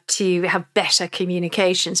you have to have better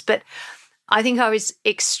communications. But I think I was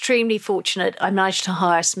extremely fortunate. I managed to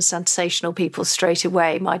hire some sensational people straight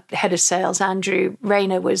away. My head of sales, Andrew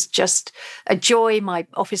Rayner, was just a joy. My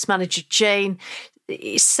office manager, Jane.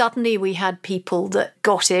 Suddenly we had people that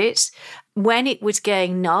got it. When it was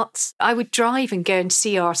going nuts, I would drive and go and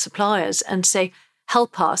see our suppliers and say,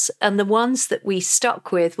 help us. And the ones that we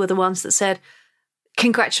stuck with were the ones that said,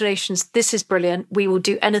 congratulations, this is brilliant. We will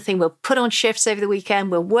do anything. We'll put on shifts over the weekend.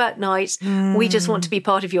 We'll work nights. We just want to be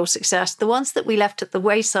part of your success. The ones that we left at the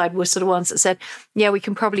wayside were sort of ones that said, yeah, we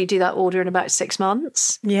can probably do that order in about 6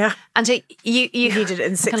 months. Yeah. And so you needed it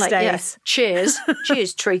in 6 days. Yeah, cheers.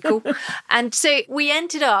 Cheers, treacle. And so we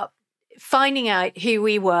ended up finding out who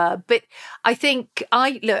we were. But I think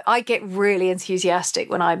I get really enthusiastic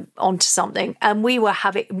when I'm onto something, and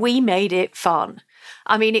we made it fun.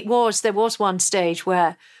 I mean, there was one stage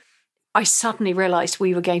where I suddenly realised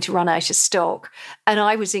we were going to run out of stock, and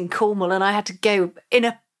I was in Cornwall and I had to go in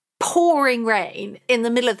a pouring rain in the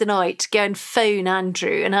middle of the night to go and phone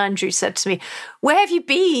Andrew. And Andrew said to me, where have you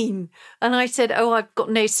been? And I said, oh, I've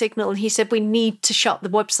got no signal. And he said, we need to shut the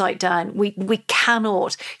website down. We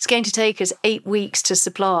cannot. It's going to take us 8 weeks to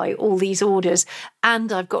supply all these orders.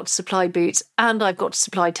 And I've got to supply Boots and I've got to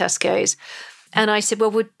supply Tesco's. And I said,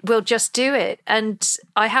 well, we'll just do it. And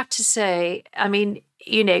I have to say, I mean,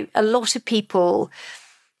 a lot of people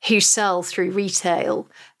who sell through retail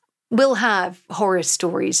will have horror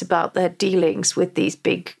stories about their dealings with these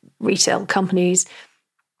big retail companies.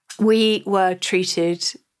 We were treated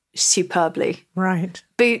superbly. Right.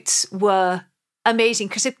 Boots were amazing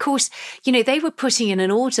because, of course, they were putting in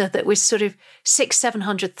an order that was sort of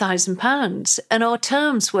 £600,000-700,000 and our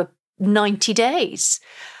terms were 90 days.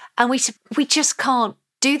 And we said, we just can't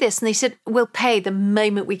do this. And they said, we'll pay the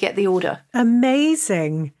moment we get the order.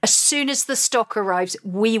 Amazing. As soon as the stock arrives,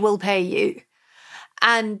 we will pay you.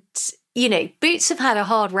 And, Boots have had a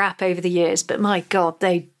hard rap over the years, but my God,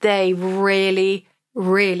 they really,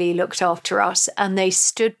 really looked after us and they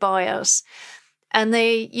stood by us. And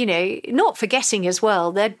they, not forgetting as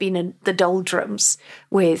well, they'd been in the doldrums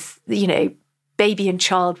with, baby and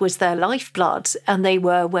child was their lifeblood. And they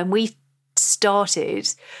were, when we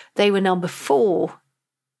started, they were number 4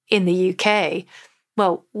 in the UK.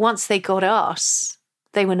 Well, once they got us,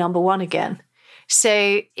 they were number 1 again.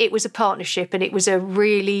 So it was a partnership and it was a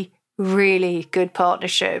really, really good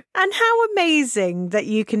partnership. And how amazing that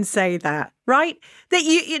you can say that, right? That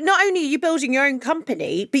you not only are you building your own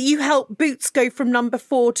company, but you help Boots go from number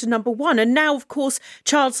 4 to number 1. And now, of course,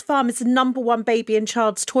 Child's Farm is the number 1 baby and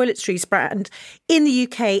child's toiletries brand in the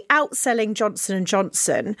UK, outselling Johnson &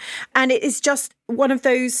 Johnson. And it is just one of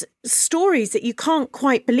those stories that you can't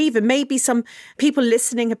quite believe. And maybe some people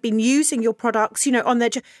listening have been using your products, on their,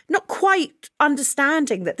 not quite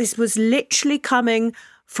understanding that this was literally coming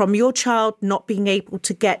from your child not being able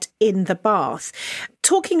to get in the bath.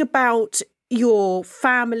 Talking about your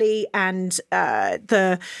family and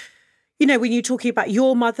when you're talking about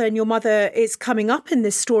your mother, and your mother is coming up in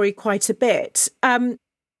this story quite a bit.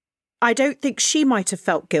 I don't think she might have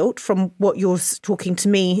felt guilt from what you're talking to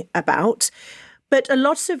me about. But a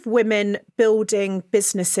lot of women building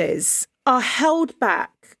businesses are held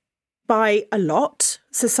back by a lot,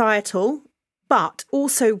 societal, but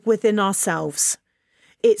also within ourselves.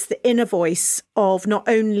 It's the inner voice of not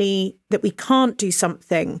only that we can't do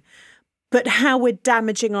something, but how we're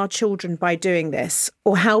damaging our children by doing this,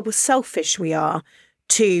 or how selfish we are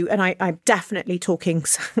to, and I'm definitely talking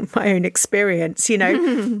my own experience, yeah.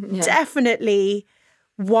 Definitely,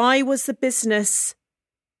 why was the business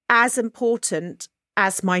as important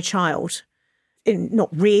as my child? Not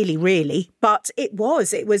really, but it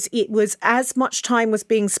was as much time was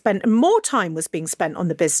being spent, and more time was being spent on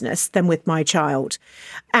the business than with my child.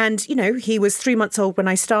 And, he was 3 months old when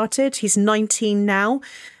I started. He's 19 now.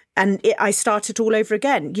 And I started all over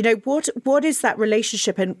again. What is that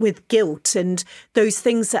relationship with guilt and those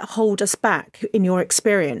things that hold us back in your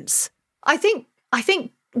experience? I think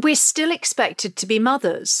we're still expected to be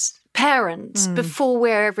mothers, parents, before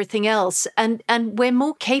we're everything else. And we're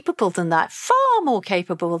more capable than that, far more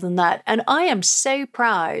capable than that. And I am so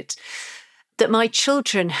proud that my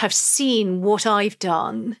children have seen what I've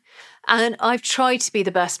done. And I've tried to be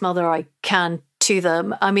the best mother I can to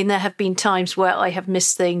them. I mean, there have been times where I have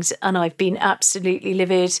missed things and I've been absolutely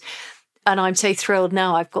livid. And I'm so thrilled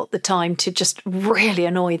now I've got the time to just really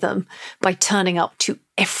annoy them by turning up to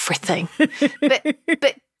everything.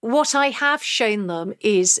 But what I have shown them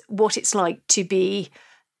is what it's like to be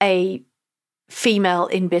a female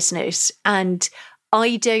in business. And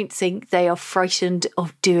I don't think they are frightened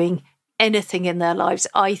of doing anything in their lives.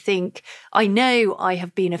 I know I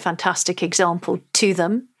have been a fantastic example to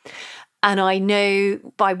them. And I know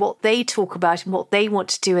by what they talk about and what they want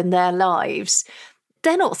to do in their lives,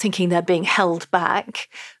 they're not thinking they're being held back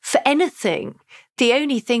for anything. The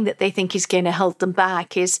only thing that they think is going to hold them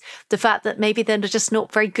back is the fact that maybe they're just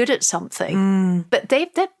not very good at something. But they're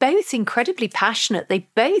both incredibly passionate. They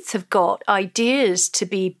both have got ideas to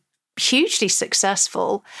be hugely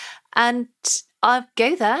successful. And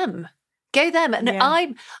go them. And yeah.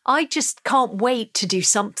 I just can't wait to do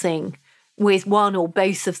something with one or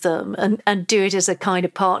both of them and do it as a kind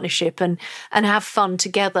of partnership and have fun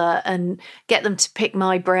together and get them to pick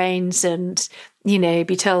my brains and,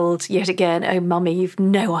 be told yet again, oh, mummy, you've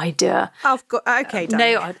no idea. I've got, okay, done.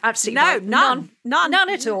 No, absolutely none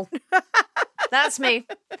at all. That's me.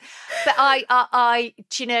 But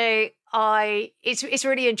it's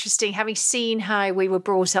really interesting having seen how we were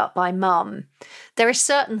brought up by mum. There are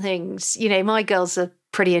certain things, my girls are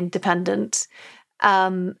pretty independent.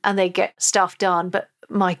 And they get stuff done, but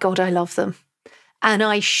my God, I love them. And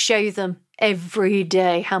I show them every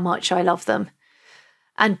day how much I love them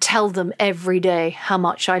and tell them every day how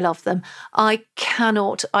much I love them. I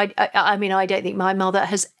don't think my mother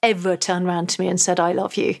has ever turned around to me and said, I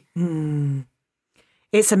love you.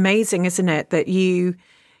 It's amazing, isn't it, that you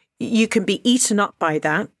can be eaten up by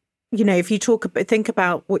that. If you think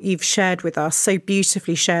about what you've shared with us, so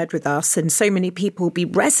beautifully shared with us, and so many people will be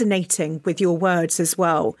resonating with your words as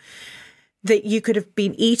well, that you could have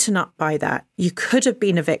been eaten up by that. You could have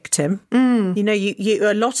been a victim.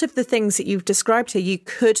 A lot of the things that you've described here, you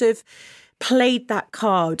could have played that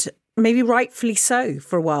card maybe rightfully so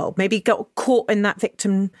for a while, maybe got caught in that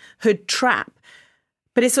victimhood trap.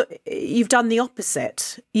 But you've done the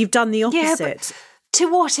opposite. You've done the opposite. Yeah,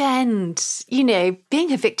 to what end?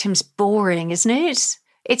 Being a victim's boring, isn't it?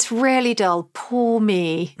 It's really dull. Poor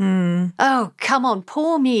me. Oh, come on.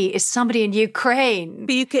 Poor me is somebody in Ukraine.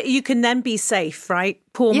 But you can then be safe, right?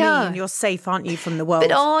 Poor me, and you're safe, aren't you, from the world?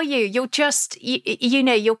 But are you? You're just,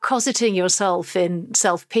 you're cosseting yourself in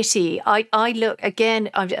self-pity. I look, again,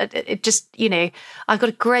 I've got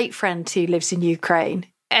a great friend who lives in Ukraine.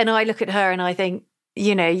 And I look at her and I think,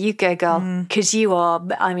 you go, girl, because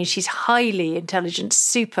she's highly intelligent,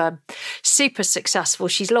 super, super successful.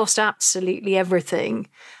 She's lost absolutely everything.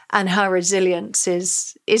 And her resilience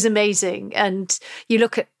is amazing. And you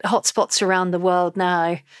look at hotspots around the world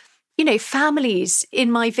now, families in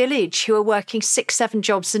my village who are working 6-7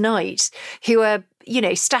 jobs a night, who are,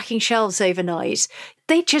 stacking shelves overnight.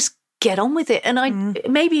 They just get on with it. And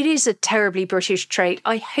maybe it is a terribly British trait.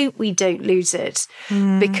 I hope we don't lose it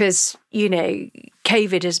because,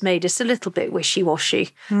 COVID has made us a little bit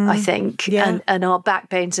wishy-washy, I think, and our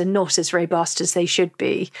backbones are not as robust as they should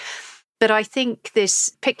be. But I think this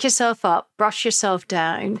pick yourself up, brush yourself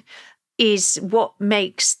down is what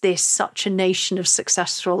makes this such a nation of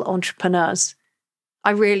successful entrepreneurs.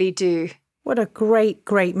 I really do. What a great,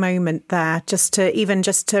 great moment there, just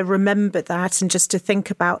to remember that and just to think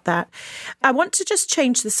about that. I want to just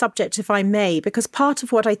change the subject, if I may, because part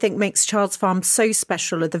of what I think makes Childs Farm so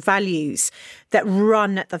special are the values that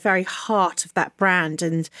run at the very heart of that brand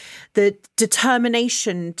and the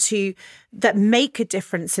determination that make a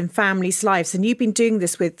difference in families' lives. And you've been doing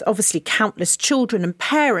this with obviously countless children and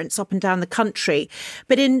parents up and down the country.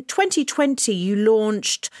 But in 2020, you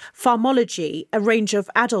launched Farmology, a range of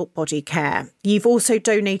adult body care. You've also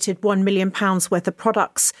donated £1 million worth of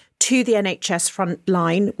products to the NHS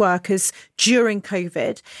frontline workers during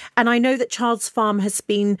COVID. And I know that Childs Farm has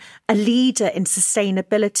been a leader in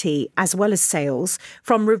sustainability as well as sales,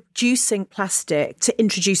 from reducing plastic to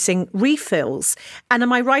introducing refills. And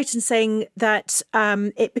am I right in saying that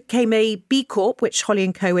it became a B Corp, which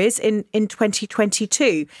Holly & Co is, in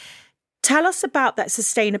 2022? Tell us about that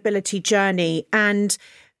sustainability journey. And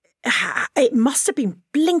it must have been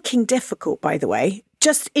blinking difficult, by the way,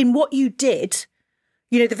 just in what you did,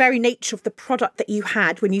 the very nature of the product that you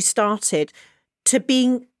had when you started, to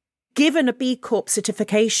being given a B Corp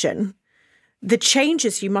certification. The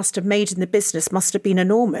changes you must have made in the business must have been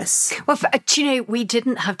enormous. Well, we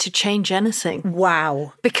didn't have to change anything.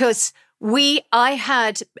 Wow. Because I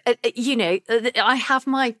have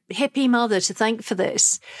my hippie mother to thank for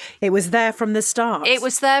this. It was there from the start.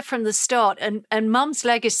 And Mum's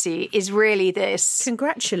legacy is really this.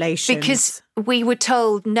 Congratulations. Because we were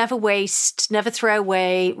told never waste, never throw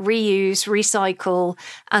away, reuse, recycle.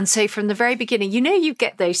 And so from the very beginning, you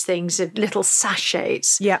get those things, little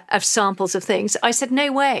sachets of samples of things. I said,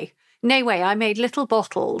 no way. No way. I made little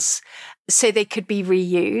bottles so they could be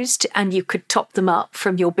reused and you could top them up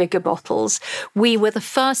from your bigger bottles. We were the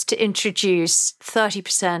first to introduce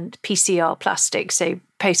 30% PCR plastic, so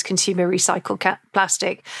post-consumer recycled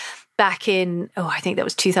plastic, back in, I think that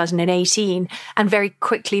was 2018, and very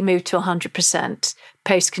quickly moved to 100%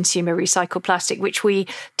 post-consumer recycled plastic, which we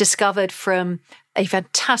discovered from a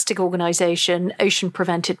fantastic organisation, Ocean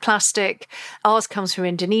Prevented Plastic. Ours comes from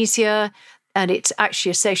Indonesia. And it's actually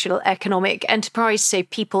a social economic enterprise. So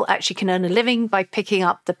people actually can earn a living by picking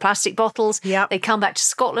up the plastic bottles. Yep. They come back to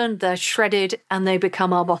Scotland, they're shredded, and they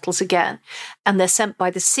become our bottles again. And they're sent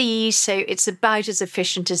by the sea. So it's about as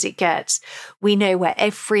efficient as it gets. We know where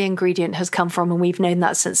every ingredient has come from, and we've known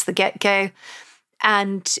that since the get-go.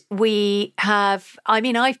 And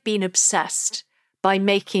I've been obsessed by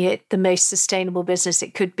making it the most sustainable business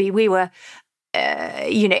it could be. We were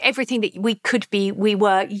everything that we could be, we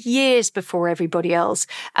were years before everybody else.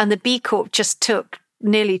 And the B Corp just took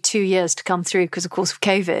nearly 2 years to come through because, of course, of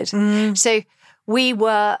COVID. So we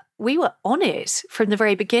were on it from the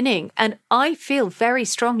very beginning. And I feel very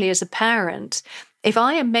strongly as a parent, if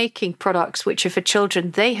I am making products which are for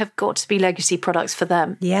children, they have got to be legacy products for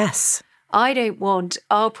them. Yes. I don't want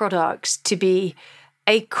our products to be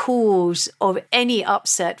a cause of any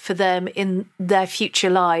upset for them in their future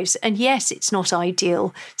lives. And yes, it's not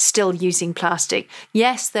ideal still using plastic.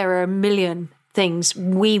 Yes, there are a million things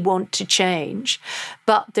we want to change.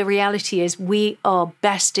 But the reality is we are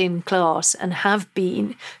best in class and have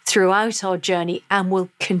been throughout our journey and will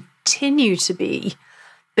continue to be,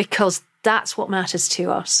 because that's what matters to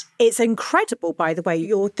us. it's incredible, by the way,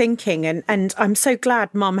 you're thinking. And I'm so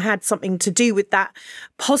glad Mum had something to do with that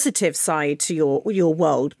positive side to your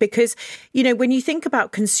world. Because, you know, when you think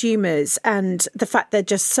about consumers and the fact they're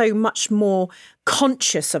just so much more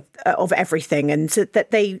conscious of everything, and that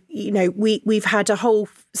they, you know, we've had a whole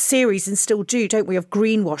series and still do, don't we, of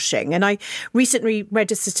greenwashing. And I recently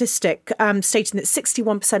read a statistic stating that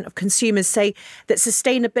 61% of consumers say that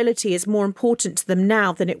sustainability is more important to them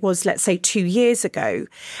now than it was, let's say, 2 years ago.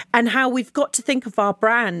 And how we've got to think of our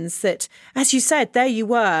brands that, as you said, there you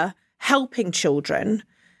were helping children.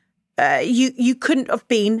 You couldn't have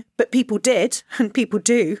been, but people did, and people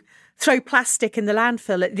do, throw plastic in the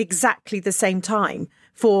landfill at exactly the same time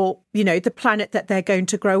for, you know, the planet that they're going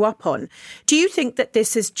to grow up on. Do you think that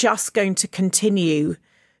this is just going to continue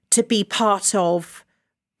to be part of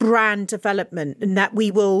brand development, and that we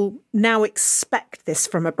will now expect this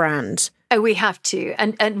from a brand? Oh, we have to.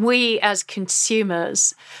 And we as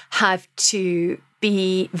consumers have to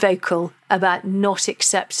be vocal about not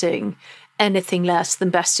accepting anything less than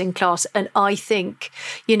best in class. And I think,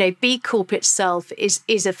 you know, B Corp itself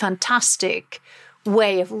is a fantastic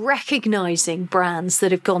way of recognising brands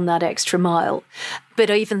that have gone that extra mile.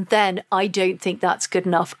 But even then, I don't think that's good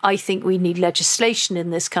enough. I think we need legislation in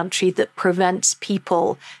this country that prevents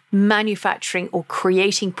people manufacturing or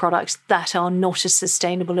creating products that are not as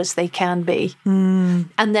sustainable as they can be. And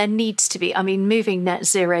there needs to be, I mean, moving net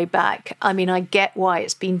zero back, I mean, I get why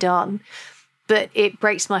it's been done, but it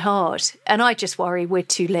breaks my heart. And I just worry we're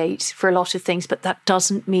too late for a lot of things, but that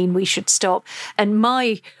doesn't mean we should stop. And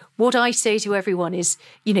what I say to everyone is,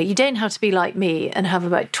 you know, you don't have to be like me and have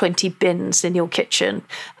about 20 bins in your kitchen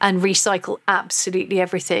and recycle absolutely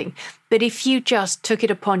everything. But if you just took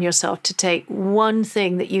it upon yourself to take one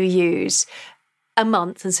thing that you use a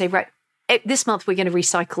month and say, right, this month we're going to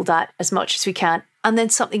recycle that as much as we can, and then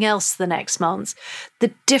something else the next month,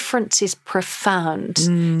 the difference is profound.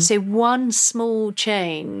 So one small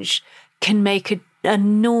change can make an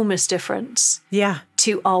enormous difference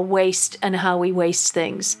to our waste and how we waste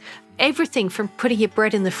things. Everything from putting your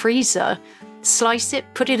bread in the freezer, slice it,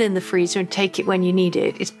 put it in the freezer and take it when you need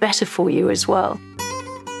it. It's better for you as well.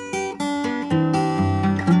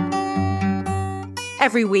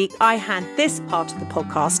 Every week, I hand this part of the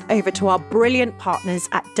podcast over to our brilliant partners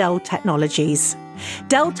at Dell Technologies.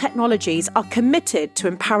 Dell Technologies are committed to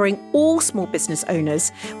empowering all small business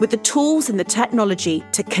owners with the tools and the technology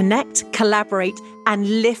to connect, collaborate,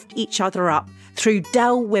 and lift each other up through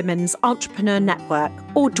Dell Women's Entrepreneur Network,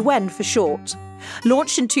 or DWEN for short.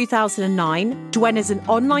 Launched in 2009, DWEN is an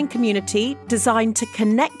online community designed to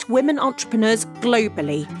connect women entrepreneurs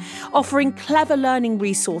globally, offering clever learning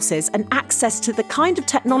resources and access to the kind of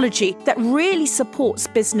technology that really supports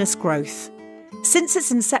business growth. Since its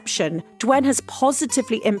inception, DWEN has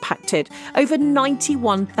positively impacted over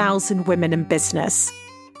 91,000 women in business.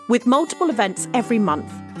 With multiple events every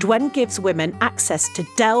month, DWEN gives women access to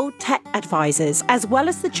Dell Tech advisors, as well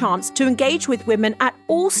as the chance to engage with women at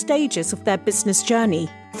all stages of their business journey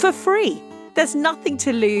for free. There's nothing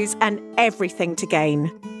to lose and everything to gain.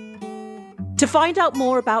 To find out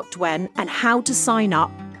more about DWEN and how to sign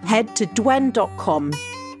up, head to dwen.com.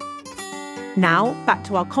 Now, back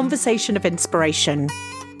to our conversation of inspiration.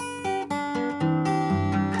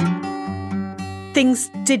 Things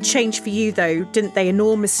did change for you, though, didn't they,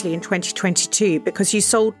 enormously in 2022, because you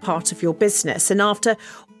sold part of your business. And after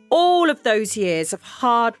all of those years of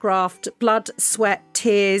hard graft, blood, sweat,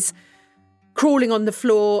 tears, crawling on the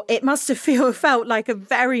floor, it must have felt like a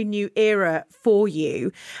very new era for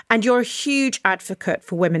you. And you're a huge advocate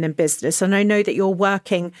for women in business. And I know that you're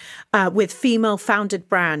working with female-founded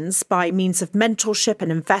brands by means of mentorship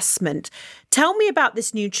and investment. Tell me about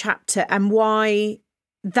this new chapter and why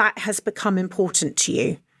that has become important to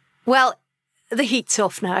you. Well, the heat's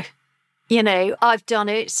off now. You know, I've done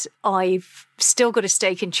it. I've still got a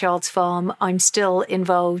stake in Child's Farm. I'm still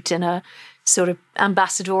involved in a sort of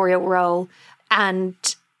ambassadorial role. And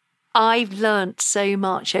I've learnt so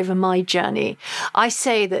much over my journey. I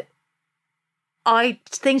say that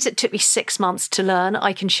things that took me 6 months to learn,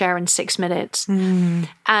 I can share in 6 minutes.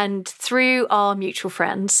 And through our mutual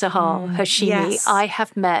friend, Sahar Hashimi, yes. I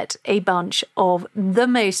have met a bunch of the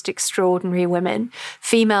most extraordinary women,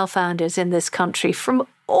 female founders in this country from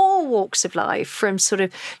all walks of life, from sort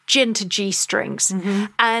of gin to G-strings.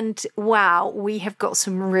 And wow, we have got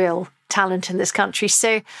some real talent in this country.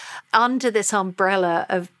 So under this umbrella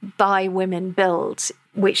of Buy Women Build,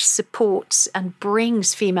 which supports and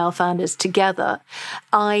brings female founders together,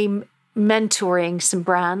 I'm mentoring some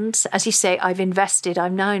brands. As you say, I'm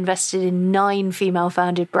now invested in 9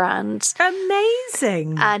 female-founded brands.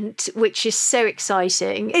 Amazing. And which is so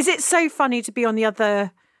exciting. Is it so funny to be on the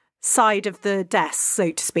other side of the desk,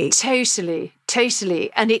 so to speak. Totally.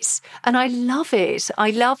 And I love it.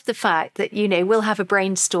 I love the fact that, we'll have a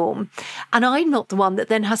brainstorm and I'm not the one that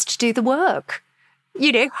then has to do the work.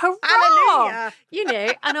 Hurrah!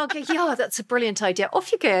 Hallelujah. And I'll go, yeah, that's a brilliant idea.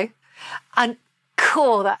 Off you go. And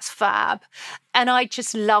cool, that's fab. And I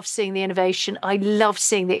just love seeing the innovation. I love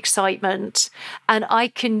seeing the excitement. And I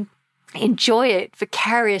can enjoy it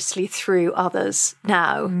vicariously through others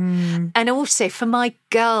now. And also for my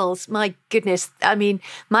girls, my goodness, I mean,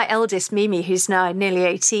 my eldest, Mimi, who's now nearly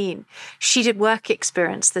 18, she did work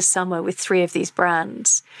experience this summer with 3 of these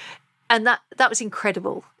brands. And that was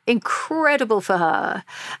incredible for her.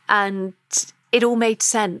 And it all made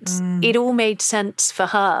sense. It all made sense for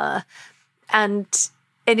her. And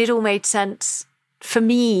it all made sense for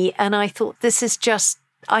me. And I thought, this is just,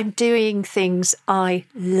 I'm doing things I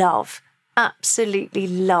love, absolutely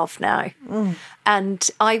love now. And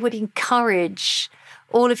I would encourage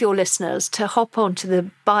all of your listeners to hop onto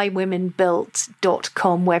the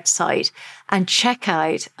bywomenbuilt.com website and check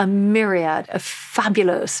out a myriad of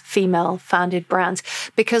fabulous female-founded brands,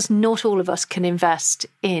 because not all of us can invest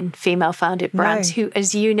in female-founded brands who,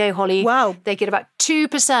 as you know, Holly, they get about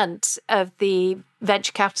 2% of the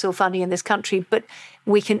venture capital funding in this country, but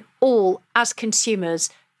we can all, as consumers,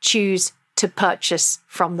 choose to purchase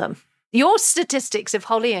from them. Your statistics of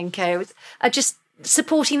Holly & Co. are just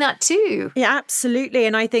supporting that too. Yeah, absolutely.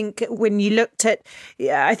 And I think when you looked at,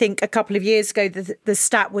 I think a couple of years ago, the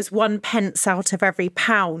stat was 1 pence out of every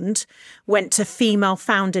pound went to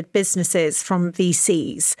female-founded businesses from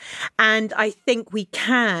VCs. And I think we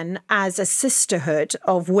can, as a sisterhood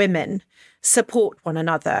of women, support one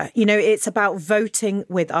another. It's about voting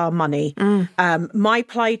with our money. My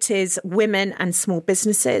plight is women and small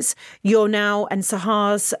businesses. Your now and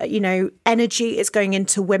Sahar's, energy is going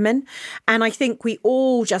into women. And I think we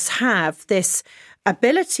all just have this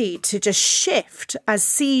ability to just shift as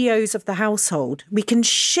CEOs of the household. We can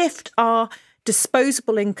shift our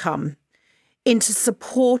disposable income into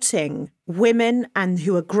supporting women and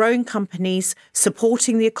who are growing companies,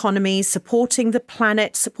 supporting the economy, supporting the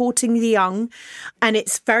planet, supporting the young. And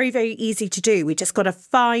it's very, very easy to do. We just got to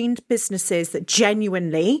find businesses that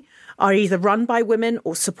genuinely are either run by women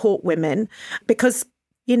or support women. Because,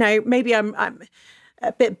 maybe I'm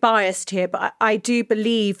a bit biased here, but I do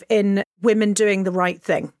believe in women doing the right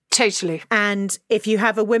thing. Totally. And if you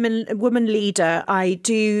have a woman leader, I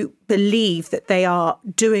do believe that they are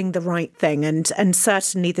doing the right thing. And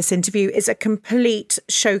certainly this interview is a complete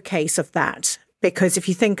showcase of that. Because if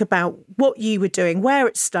you think about what you were doing, where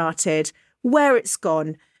it started, where it's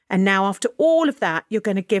gone, and now after all of that, you're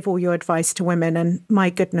going to give all your advice to women. And my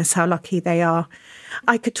goodness, how lucky they are.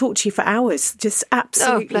 I could talk to you for hours. Just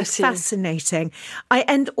absolutely fascinating. I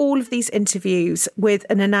end all of these interviews with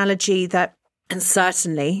an analogy that, and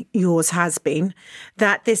certainly yours has been,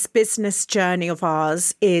 that this business journey of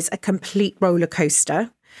ours is a complete roller coaster.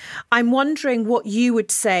 I'm wondering what you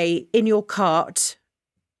would say in your cart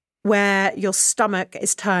where your stomach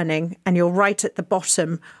is turning and you're right at the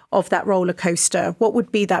bottom of that roller coaster. What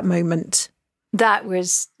would be that moment? That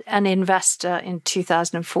was an investor in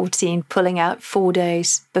 2014 pulling out 4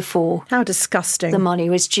 days before. How disgusting. The money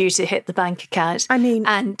was due to hit the bank account. I mean,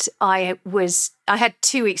 and I had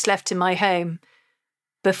 2 weeks left in my home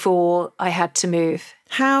before I had to move.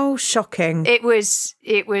 How shocking. It was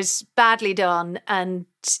badly done, and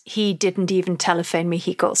he didn't even telephone me.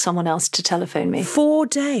 He got someone else to telephone me. 4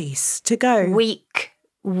 days to go. Weak,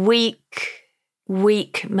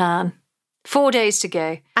 man. 4 days to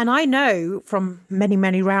go. And I know from many,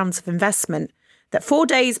 many rounds of investment that 4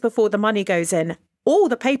 days before the money goes in, all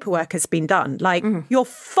the paperwork has been done. Like you're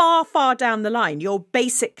far, far down the line. You're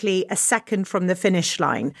basically a second from the finish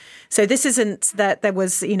line. So this isn't that there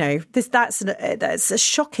was, that's a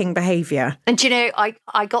shocking behaviour. And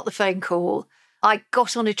I got the phone call. I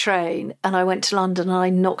got on a train and I went to London and I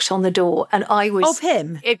knocked on the door and I was... Of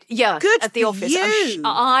him? Good at the office. You.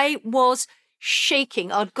 I was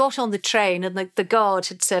shaking. I'd got on the train and the guard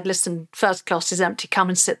had said, listen, first class is empty, come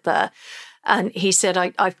and sit there. And he said,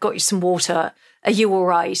 I've got you some water. Are you all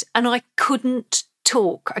right? And I couldn't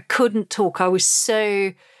talk. I was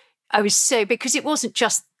so, because it wasn't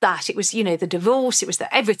just that. It was, the divorce. It was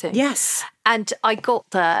everything. Yes. And I got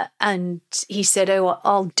there and he said,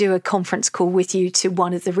 I'll do a conference call with you to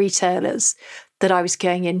one of the retailers that I was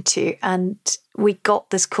going into. And we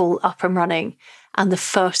got this call up and running. And the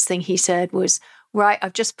first thing he said was, right,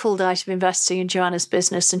 I've just pulled out of investing in Joanna's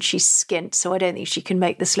business and she's skint, so I don't think she can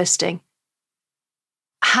make this listing.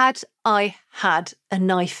 Had I had a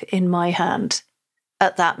knife in my hand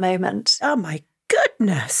at that moment. Oh, my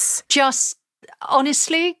goodness. Just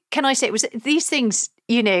honestly, can I say it was these things,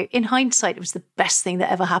 in hindsight, it was the best thing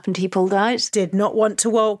that ever happened. He pulled out. Did not want to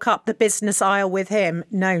walk up the business aisle with him.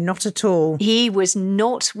 No, not at all. He was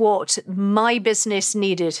not what my business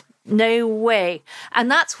needed. No way.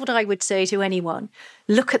 And that's what I would say to anyone.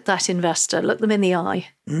 Look at that investor. Look them in the eye.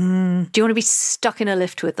 Do you want to be stuck in a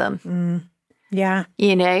lift with them? Yeah.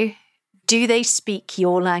 Do they speak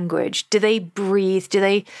your language? Do they breathe?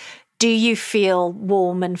 Do you feel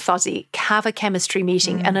warm and fuzzy? Have a chemistry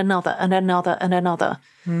meeting and another and another and another.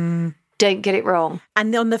 Don't get it wrong.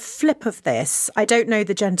 And on the flip of this, I don't know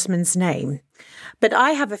the gentleman's name, but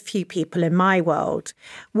I have a few people in my world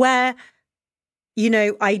where,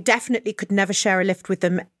 I definitely could never share a lift with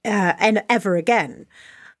them ever again.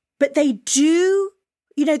 But they do,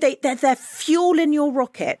 they're fuel in your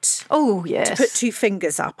rocket. Oh, yes. To put two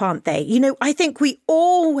fingers up, aren't they? I think we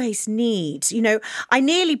always need, I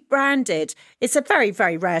nearly branded, it's a very,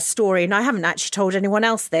 very rare story, and I haven't actually told anyone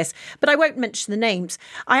else this, but I won't mention the names.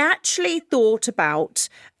 I actually thought about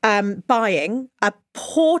buying a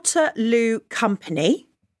Portaloo company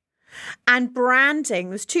and branding,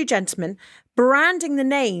 there's two gentlemen, branding the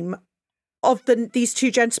name of these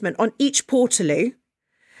two gentlemen on each Portaloo,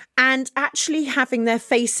 and actually having their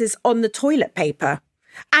faces on the toilet paper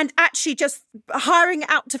and actually just hiring it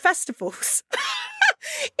out to festivals.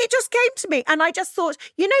 It just came to me and I just thought,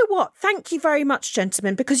 you know what? Thank you very much,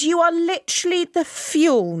 gentlemen, because you are literally the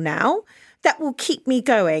fuel now that will keep me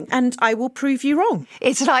going, and I will prove you wrong.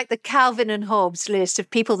 It's like the Calvin and Hobbes list of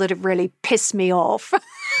people that have really pissed me off.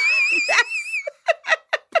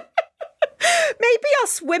 Maybe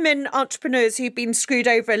us women entrepreneurs who've been screwed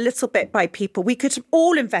over a little bit by people, we could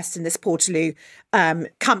all invest in this Portaloo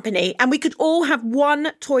company and we could all have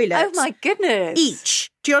one toilet. Oh, my goodness.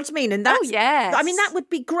 Each. Do you know what I mean? And that's, yes. I mean, that would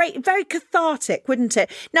be great. Very cathartic, wouldn't it?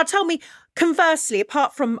 Now, tell me, conversely,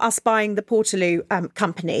 apart from us buying the Portaloo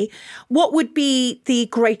company, what would be the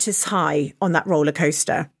greatest high on that roller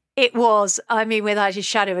coaster? It was, without a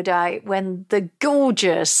shadow of a doubt, when the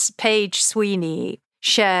gorgeous Paige Sweeney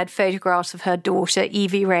shared photographs of her daughter,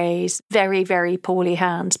 Evie Ray's very, very poorly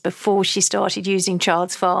hands before she started using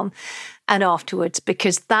Child's Farm and afterwards,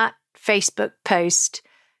 because that Facebook post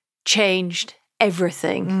changed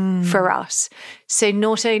everything for us. So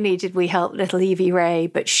not only did we help little Evie Ray,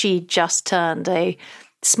 but she just turned a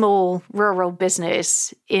small rural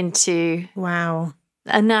business into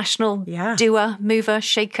a national doer, mover,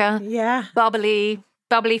 shaker, bubbly,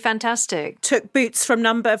 fantastic. Took Boots from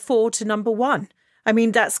number 4 to number 1. I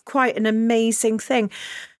mean, that's quite an amazing thing.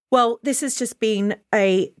 Well, this has just been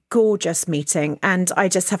a gorgeous meeting and I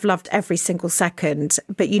just have loved every single second.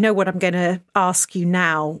 But you know what I'm going to ask you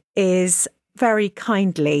now is very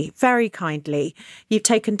kindly, you've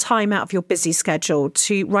taken time out of your busy schedule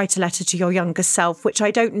to write a letter to your younger self, which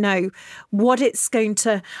I don't know what it's going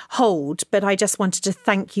to hold. But I just wanted to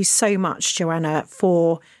thank you so much, Joanna,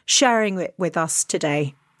 for sharing it with us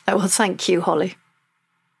today. Oh, well, thank you, Holly.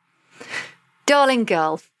 Darling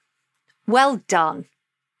girl, well done.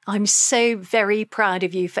 I'm so very proud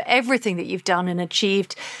of you for everything that you've done and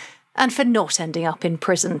achieved and for not ending up in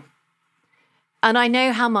prison. And I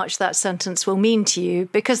know how much that sentence will mean to you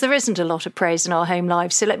because there isn't a lot of praise in our home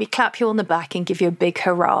lives, so let me clap you on the back and give you a big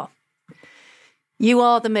hurrah. You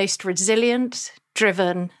are the most resilient,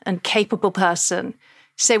 driven and capable person,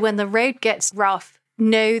 so when the road gets rough,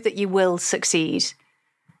 know that you will succeed.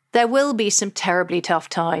 There will be some terribly tough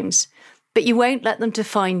times, but you won't let them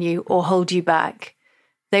define you or hold you back.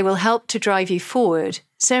 They will help to drive you forward,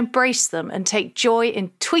 so embrace them and take joy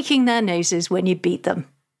in tweaking their noses when you beat them.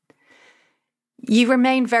 You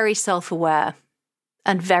remain very self-aware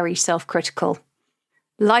and very self-critical.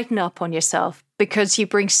 Lighten up on yourself because you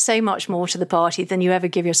bring so much more to the party than you ever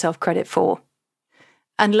give yourself credit for.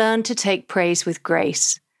 And learn to take praise with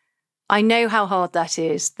grace. I know how hard that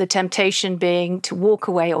is, the temptation being to walk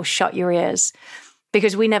away or shut your ears.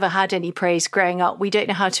 Because we never had any praise growing up, we don't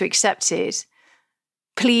know how to accept it.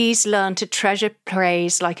 Please learn to treasure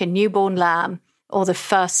praise like a newborn lamb or the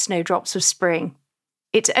first snowdrops of spring.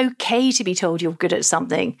 It's okay to be told you're good at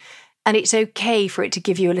something, and it's okay for it to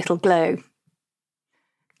give you a little glow.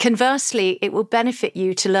 Conversely, it will benefit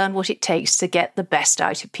you to learn what it takes to get the best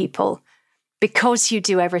out of people. Because you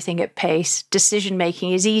do everything at pace,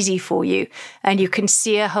 decision-making is easy for you, and you can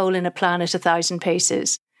see a hole in a plan at 1,000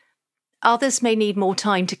 paces. Others may need more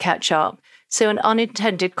time to catch up, so an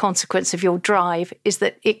unintended consequence of your drive is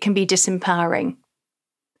that it can be disempowering.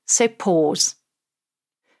 So pause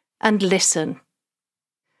and listen.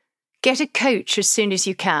 Get a coach as soon as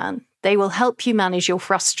you can. They will help you manage your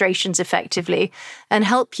frustrations effectively and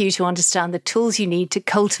help you to understand the tools you need to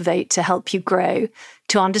cultivate to help you grow,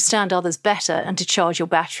 to understand others better and to charge your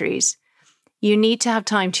batteries. You need to have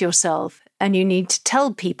time to yourself, and you need to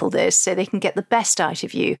tell people this so they can get the best out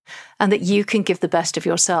of you and that you can give the best of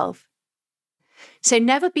yourself. So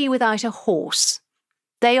never be without a horse.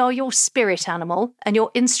 They are your spirit animal and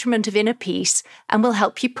your instrument of inner peace and will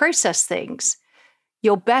help you process things.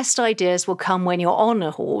 Your best ideas will come when you're on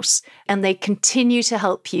a horse, and they continue to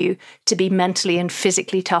help you to be mentally and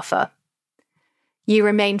physically tougher. You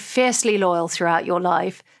remain fiercely loyal throughout your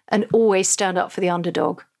life and always stand up for the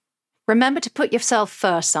underdog. Remember to put yourself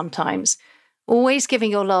first sometimes. Always giving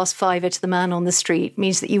your last fiver to the man on the street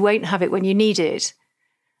means that you won't have it when you need it.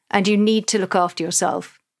 And you need to look after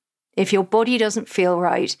yourself. If your body doesn't feel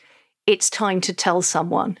right, it's time to tell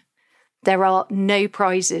someone. There are no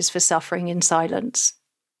prizes for suffering in silence.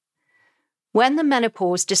 When the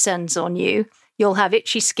menopause descends on you, you'll have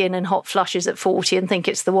itchy skin and hot flushes at 40 and think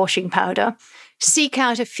it's the washing powder. Seek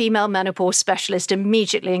out a female menopause specialist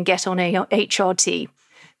immediately and get on HRT.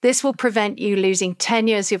 This will prevent you losing 10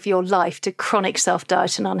 years of your life to chronic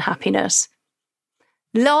self-doubt and unhappiness.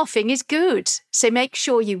 Laughing is good, so make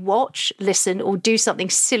sure you watch, listen, or do something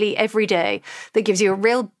silly every day that gives you a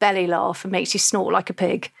real belly laugh and makes you snort like a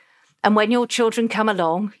pig. And when your children come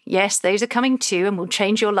along, yes, those are coming too and will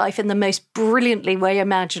change your life in the most brilliantly way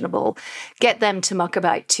imaginable, get them to muck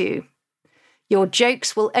about too. Your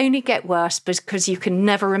jokes will only get worse because you can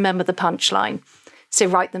never remember the punchline, so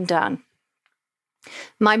write them down.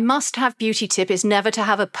 My must-have beauty tip is never to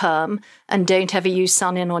have a perm and don't ever use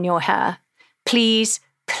sun-in on your hair. Please,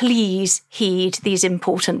 please heed these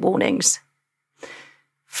important warnings.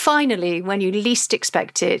 Finally, when you least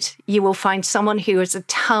expect it, you will find someone who has a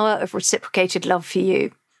tower of reciprocated love for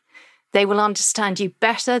you. They will understand you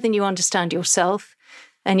better than you understand yourself,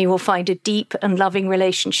 and you will find a deep and loving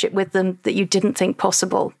relationship with them that you didn't think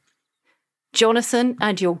possible. Jonathan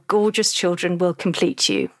and your gorgeous children will complete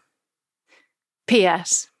you.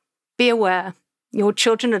 P.S. Be aware, your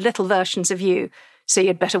children are little versions of you, so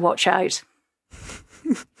you'd better watch out.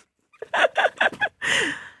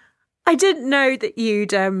 I didn't know that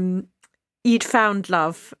you'd found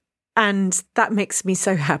love, and that makes me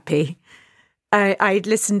so happy. I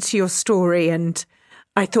listened to your story and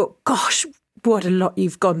I thought, gosh, what a lot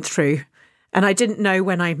you've gone through. And I didn't know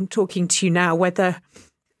when I'm talking to you now whether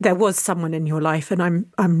there was someone in your life, and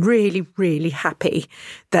I'm really, really happy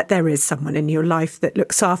that there is someone in your life that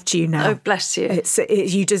looks after you now. Oh, bless you.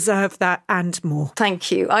 You deserve that and more.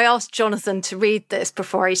 Thank you. I asked Jonathan to read this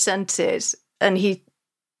before he sent it, and he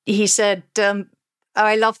said,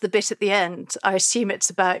 I love the bit at the end. I assume it's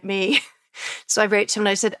about me. So I wrote to him and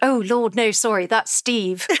I said, oh, Lord, no, sorry, that's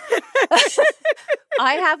Steve.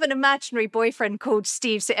 I have an imaginary boyfriend called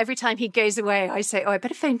Steve, so every time he goes away, I say, oh, I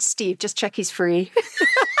better phone Steve, just check he's free.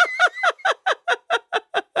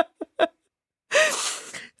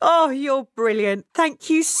 Oh, you're brilliant. Thank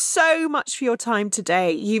you so much for your time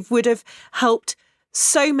today. You would have helped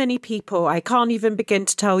so many people. I can't even begin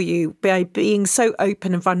to tell you, by being so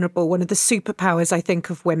open and vulnerable, one of the superpowers, I think,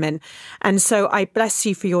 of women. And so I bless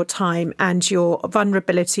you for your time and your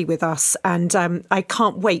vulnerability with us. And I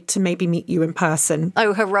can't wait to maybe meet you in person.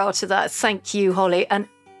 Oh, hurrah to that. Thank you, Holly. And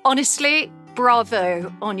honestly,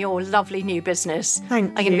 bravo on your lovely new business.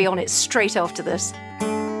 Thank you. I'm going to be on it straight after this.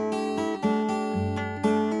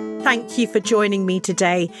 Thank you for joining me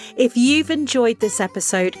today. If you've enjoyed this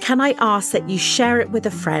episode, can I ask that you share it with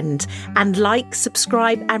a friend and like,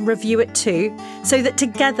 subscribe and review it too, so that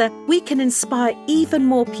together we can inspire even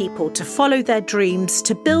more people to follow their dreams,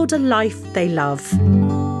 to build a life they love.